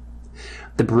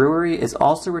 The brewery is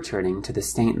also returning to the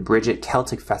St. Bridget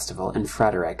Celtic Festival in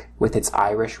Frederick with its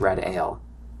Irish Red Ale.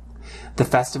 The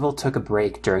festival took a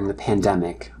break during the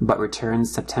pandemic, but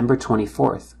returns September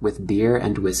 24th with beer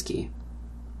and whiskey.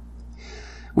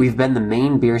 We've been the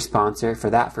main beer sponsor for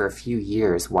that for a few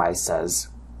years, Wise says.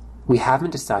 We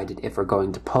haven't decided if we're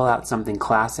going to pull out something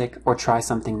classic or try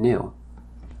something new.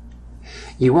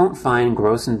 You won't find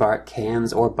Grossenbart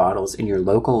cans or bottles in your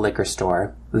local liquor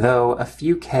store, though a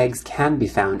few kegs can be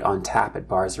found on tap at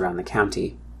bars around the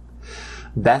county.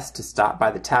 Best to stop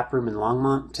by the tap room in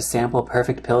Longmont to sample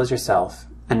Perfect Pills yourself,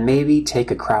 and maybe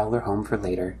take a crowler home for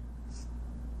later.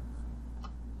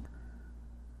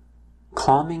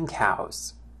 Calming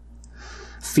cows.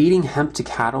 Feeding hemp to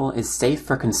cattle is safe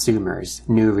for consumers,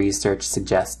 new research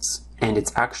suggests, and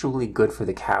it's actually good for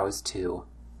the cows too.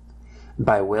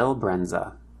 By Will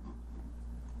Brenza.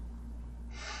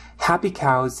 Happy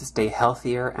cows stay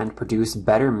healthier and produce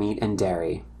better meat and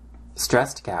dairy.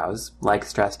 Stressed cows, like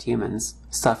stressed humans,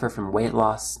 suffer from weight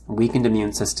loss, weakened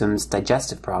immune systems,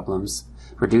 digestive problems,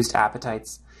 reduced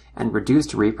appetites, and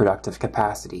reduced reproductive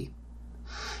capacity.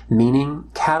 Meaning,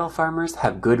 cattle farmers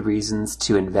have good reasons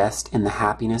to invest in the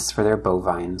happiness for their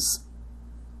bovines.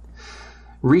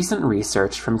 Recent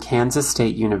research from Kansas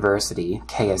State University,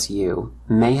 KSU,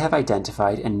 may have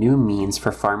identified a new means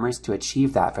for farmers to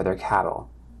achieve that for their cattle.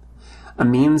 A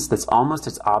means that's almost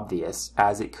as obvious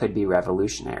as it could be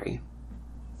revolutionary.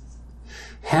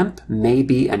 Hemp may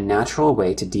be a natural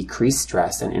way to decrease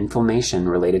stress and inflammation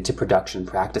related to production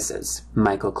practices,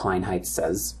 Michael Kleinheitz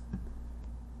says.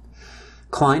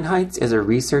 Kleinheitz is a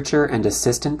researcher and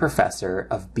assistant professor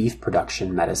of beef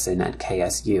production medicine at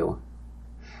KSU.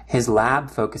 His lab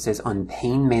focuses on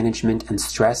pain management and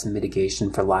stress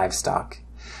mitigation for livestock,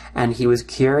 and he was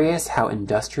curious how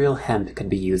industrial hemp could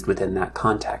be used within that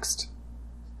context.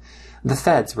 The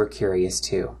feds were curious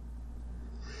too.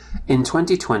 In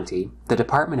 2020, the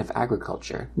Department of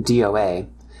Agriculture, DOA,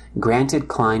 granted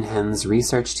Kleinhen's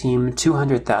research team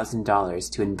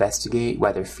 $200,000 to investigate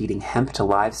whether feeding hemp to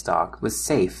livestock was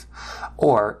safe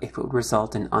or if it would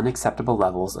result in unacceptable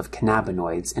levels of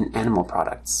cannabinoids in animal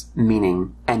products,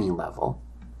 meaning any level.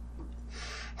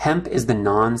 Hemp is the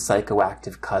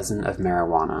non-psychoactive cousin of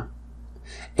marijuana.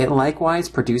 It likewise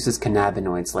produces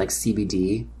cannabinoids like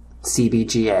CBD,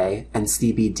 CBGA, and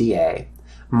CBDA,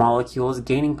 molecules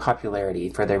gaining popularity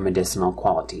for their medicinal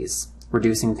qualities,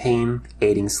 reducing pain,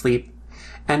 aiding sleep,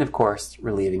 and of course,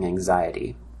 relieving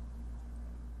anxiety.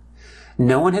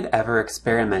 No one had ever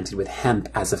experimented with hemp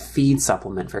as a feed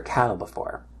supplement for cattle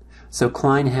before, so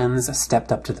Kleinhens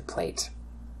stepped up to the plate.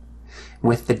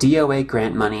 With the DOA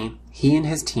grant money, he and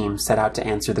his team set out to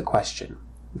answer the question,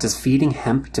 does feeding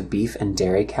hemp to beef and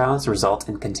dairy cows result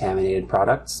in contaminated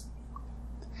products?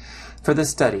 For the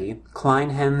study,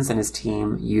 Kleinhens and his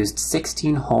team used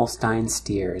 16 Holstein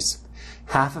steers,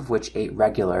 half of which ate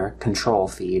regular, control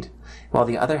feed, while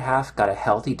the other half got a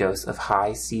healthy dose of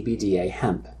high CBDA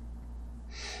hemp.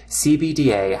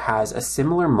 CBDA has a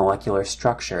similar molecular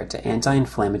structure to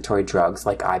anti-inflammatory drugs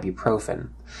like ibuprofen,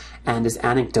 and is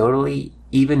anecdotally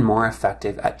even more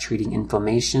effective at treating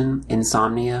inflammation,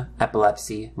 insomnia,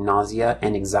 epilepsy, nausea,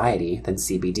 and anxiety than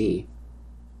CBD.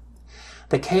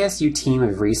 The KSU team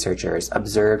of researchers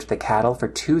observed the cattle for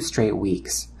 2 straight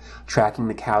weeks, tracking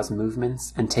the cows'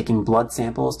 movements and taking blood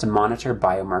samples to monitor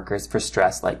biomarkers for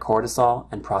stress like cortisol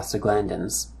and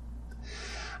prostaglandins.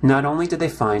 Not only did they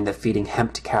find that feeding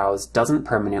hemp to cows doesn't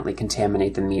permanently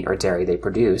contaminate the meat or dairy they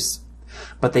produce,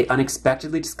 but they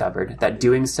unexpectedly discovered that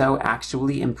doing so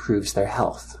actually improves their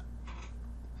health.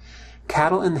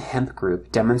 Cattle in the hemp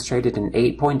group demonstrated an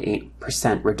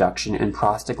 8.8% reduction in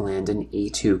prostaglandin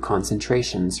E2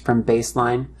 concentrations from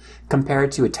baseline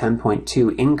compared to a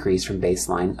 10.2 increase from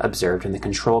baseline observed in the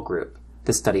control group,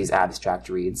 the study's abstract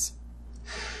reads.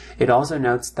 It also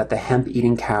notes that the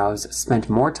hemp-eating cows spent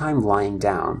more time lying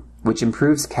down, which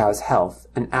improves cows' health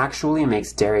and actually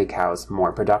makes dairy cows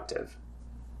more productive.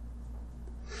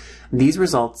 These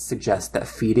results suggest that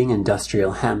feeding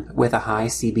industrial hemp with a high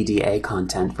CBDA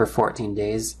content for 14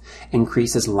 days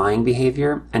increases lying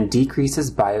behavior and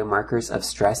decreases biomarkers of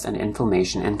stress and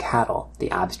inflammation in cattle, the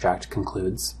abstract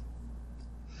concludes.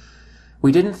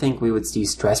 We didn't think we would see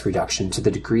stress reduction to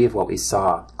the degree of what we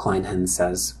saw, Kleinhans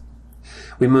says.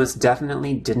 We most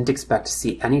definitely didn't expect to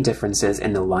see any differences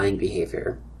in the lying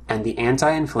behavior, and the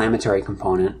anti-inflammatory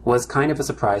component was kind of a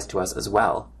surprise to us as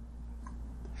well.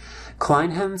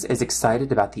 Kleinhans is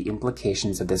excited about the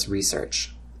implications of this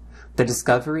research. The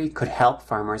discovery could help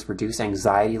farmers reduce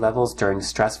anxiety levels during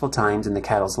stressful times in the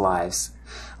cattle's lives,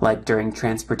 like during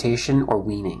transportation or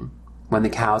weaning, when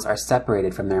the cows are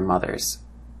separated from their mothers.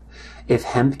 If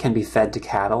hemp can be fed to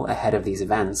cattle ahead of these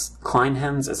events,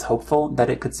 Kleinhans is hopeful that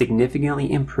it could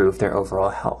significantly improve their overall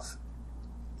health.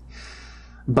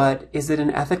 But is it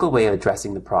an ethical way of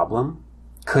addressing the problem?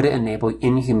 Could it enable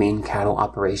inhumane cattle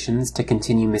operations to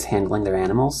continue mishandling their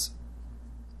animals?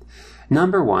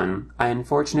 Number one, I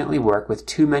unfortunately work with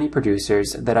too many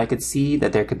producers that I could see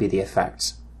that there could be the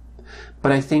effect.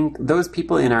 But I think those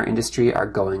people in our industry are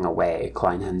going away,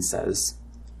 Kleinhans says.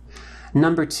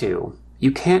 Number two,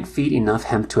 you can't feed enough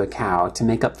hemp to a cow to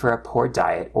make up for a poor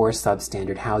diet or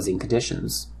substandard housing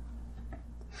conditions.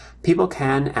 People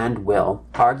can and will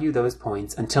argue those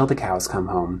points until the cows come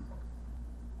home.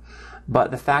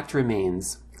 But the fact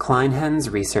remains,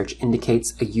 Kleinhans' research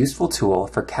indicates a useful tool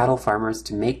for cattle farmers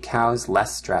to make cows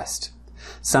less stressed,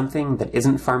 something that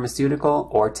isn't pharmaceutical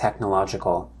or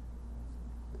technological.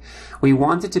 We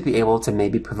wanted to be able to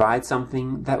maybe provide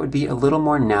something that would be a little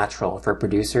more natural for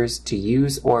producers to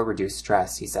use or reduce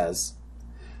stress, he says.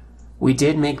 We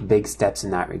did make big steps in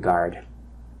that regard.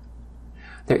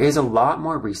 There is a lot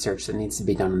more research that needs to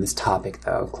be done on this topic,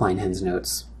 though, Kleinhans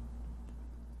notes.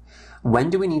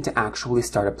 When do we need to actually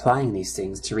start applying these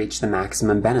things to reach the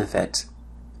maximum benefit?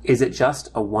 Is it just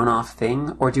a one-off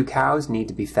thing, or do cows need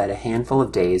to be fed a handful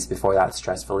of days before that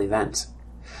stressful event?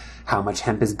 How much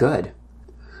hemp is good?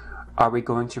 Are we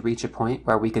going to reach a point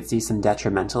where we could see some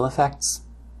detrimental effects?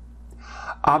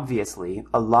 Obviously,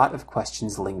 a lot of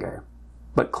questions linger,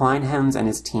 but Kleinhans and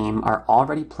his team are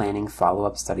already planning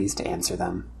follow-up studies to answer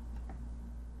them.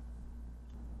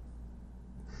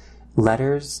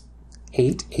 Letters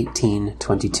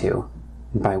 8/18/22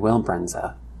 by Will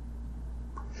Brenza.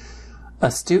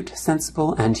 Astute,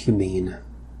 sensible, and humane.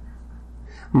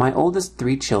 My oldest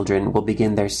 3 children will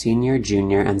begin their senior,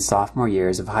 junior, and sophomore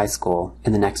years of high school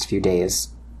in the next few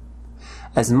days.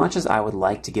 As much as I would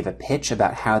like to give a pitch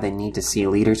about how they need to see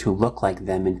leaders who look like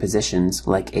them in positions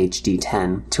like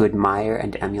HD10 to admire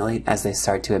and emulate as they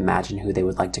start to imagine who they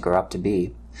would like to grow up to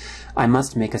be, I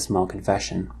must make a small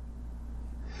confession.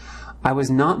 I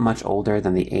was not much older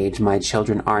than the age my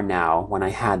children are now when I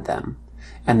had them,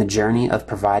 and the journey of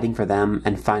providing for them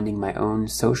and finding my own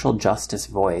social justice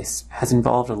voice has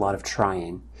involved a lot of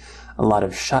trying, a lot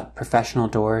of shut professional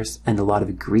doors, and a lot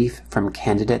of grief from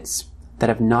candidates that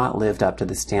have not lived up to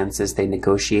the stances they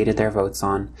negotiated their votes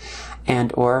on,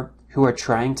 and or who are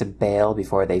trying to bail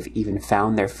before they've even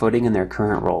found their footing in their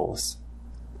current roles.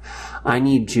 I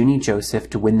need Junie Joseph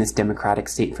to win this Democratic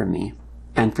state for me,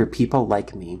 and for people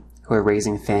like me, who are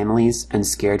raising families and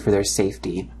scared for their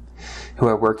safety, who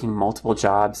are working multiple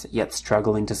jobs yet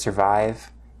struggling to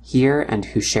survive, here and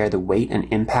who share the weight and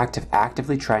impact of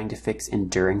actively trying to fix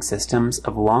enduring systems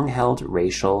of long-held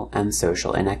racial and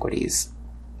social inequities.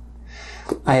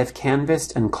 I have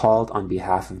canvassed and called on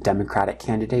behalf of Democratic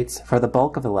candidates for the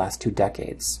bulk of the last 2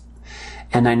 decades,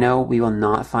 and I know we will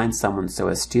not find someone so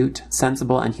astute,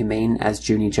 sensible, and humane as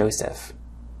Junie Joseph.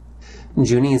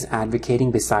 Junie is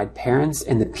advocating beside parents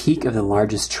in the peak of the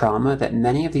largest trauma that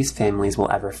many of these families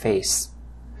will ever face.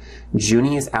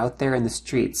 Junie is out there in the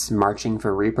streets marching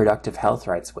for reproductive health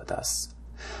rights with us.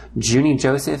 Junie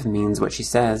Joseph means what she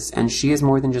says, and she is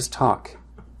more than just talk.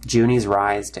 Junie's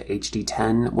rise to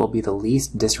HD10 will be the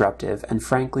least disruptive, and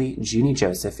frankly, Junie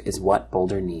Joseph is what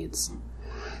Boulder needs.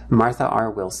 Martha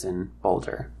R. Wilson,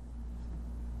 Boulder.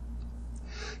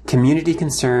 Community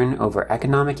concern over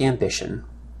economic ambition.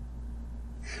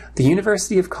 The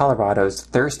University of Colorado's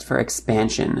thirst for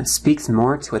expansion speaks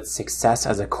more to its success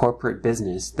as a corporate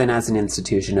business than as an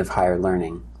institution of higher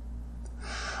learning.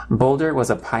 Boulder was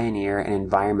a pioneer in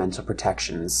environmental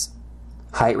protections.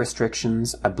 Height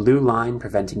restrictions, a blue line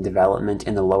preventing development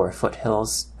in the lower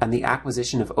foothills, and the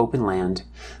acquisition of open land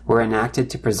were enacted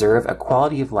to preserve a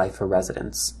quality of life for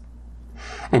residents.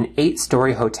 An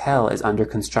 8-story hotel is under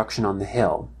construction on the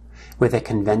hill, with a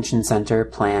convention center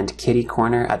planned kitty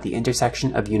corner at the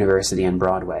intersection of University and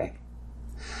Broadway.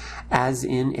 As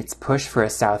in its push for a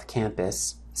South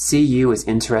Campus, CU is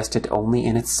interested only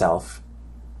in itself.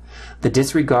 The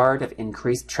disregard of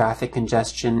increased traffic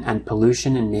congestion and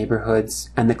pollution in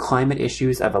neighborhoods and the climate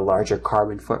issues of a larger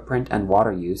carbon footprint and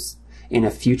water use in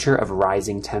a future of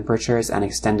rising temperatures and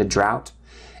extended drought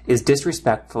is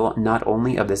disrespectful not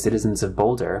only of the citizens of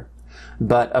Boulder,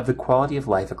 but of the quality of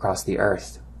life across the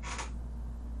earth.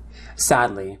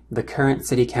 Sadly, the current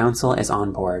City Council is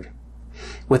on board.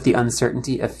 With the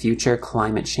uncertainty of future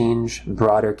climate change,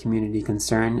 broader community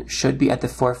concern should be at the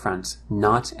forefront,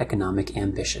 not economic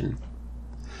ambition.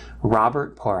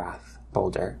 Robert Porath,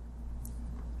 Boulder.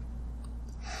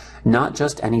 Not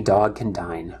just any dog can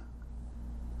dine.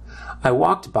 I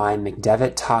walked by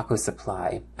McDevitt Taco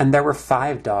Supply, and there were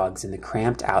 5 dogs in the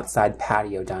cramped outside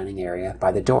patio dining area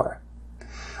by the door.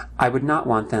 I would not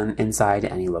want them inside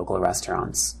any local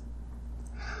restaurants.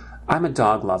 I'm a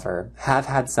dog lover, have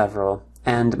had several,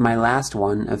 and my last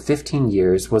one of 15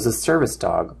 years was a service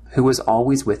dog who was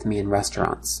always with me in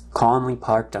restaurants, calmly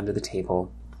parked under the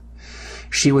table.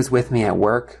 She was with me at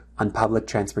work, on public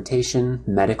transportation,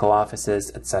 medical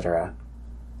offices, etc.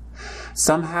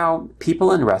 Somehow,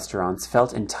 people in restaurants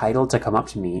felt entitled to come up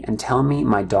to me and tell me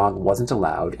my dog wasn't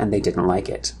allowed and they didn't like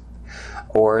it.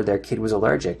 Or their kid was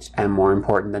allergic and more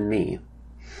important than me.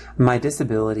 My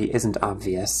disability isn't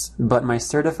obvious, but my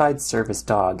certified service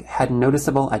dog had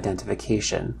noticeable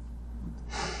identification.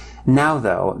 Now,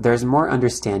 though, there's more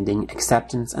understanding,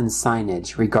 acceptance, and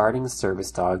signage regarding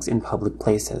service dogs in public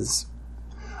places.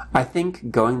 I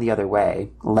think going the other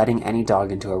way, letting any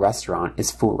dog into a restaurant,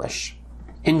 is foolish.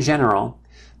 In general,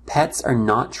 pets are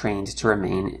not trained to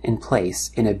remain in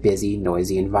place in a busy,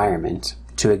 noisy environment,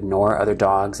 to ignore other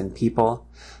dogs and people,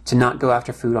 to not go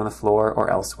after food on the floor or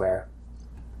elsewhere.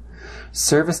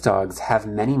 Service dogs have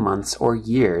many months or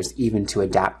years even to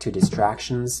adapt to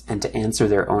distractions and to answer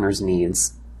their owner's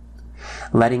needs.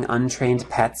 Letting untrained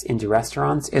pets into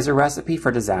restaurants is a recipe for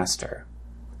disaster.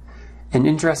 An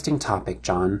interesting topic,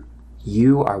 John.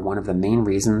 You are one of the main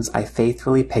reasons I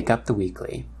faithfully pick up the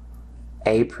weekly.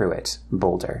 A. Pruitt,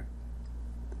 Boulder.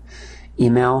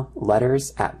 Email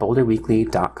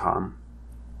letters@boulderweekly.com.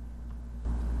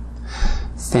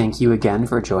 Thank you again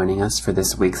for joining us for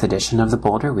this week's edition of the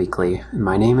Boulder Weekly.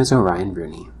 My name is Orion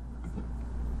Rooney.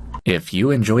 If you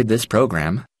enjoyed this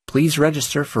program, please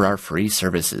register for our free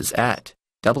services at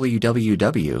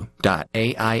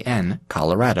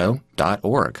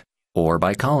www.aincolorado.org or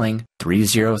by calling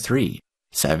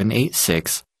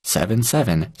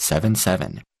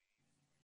 303-786-7777.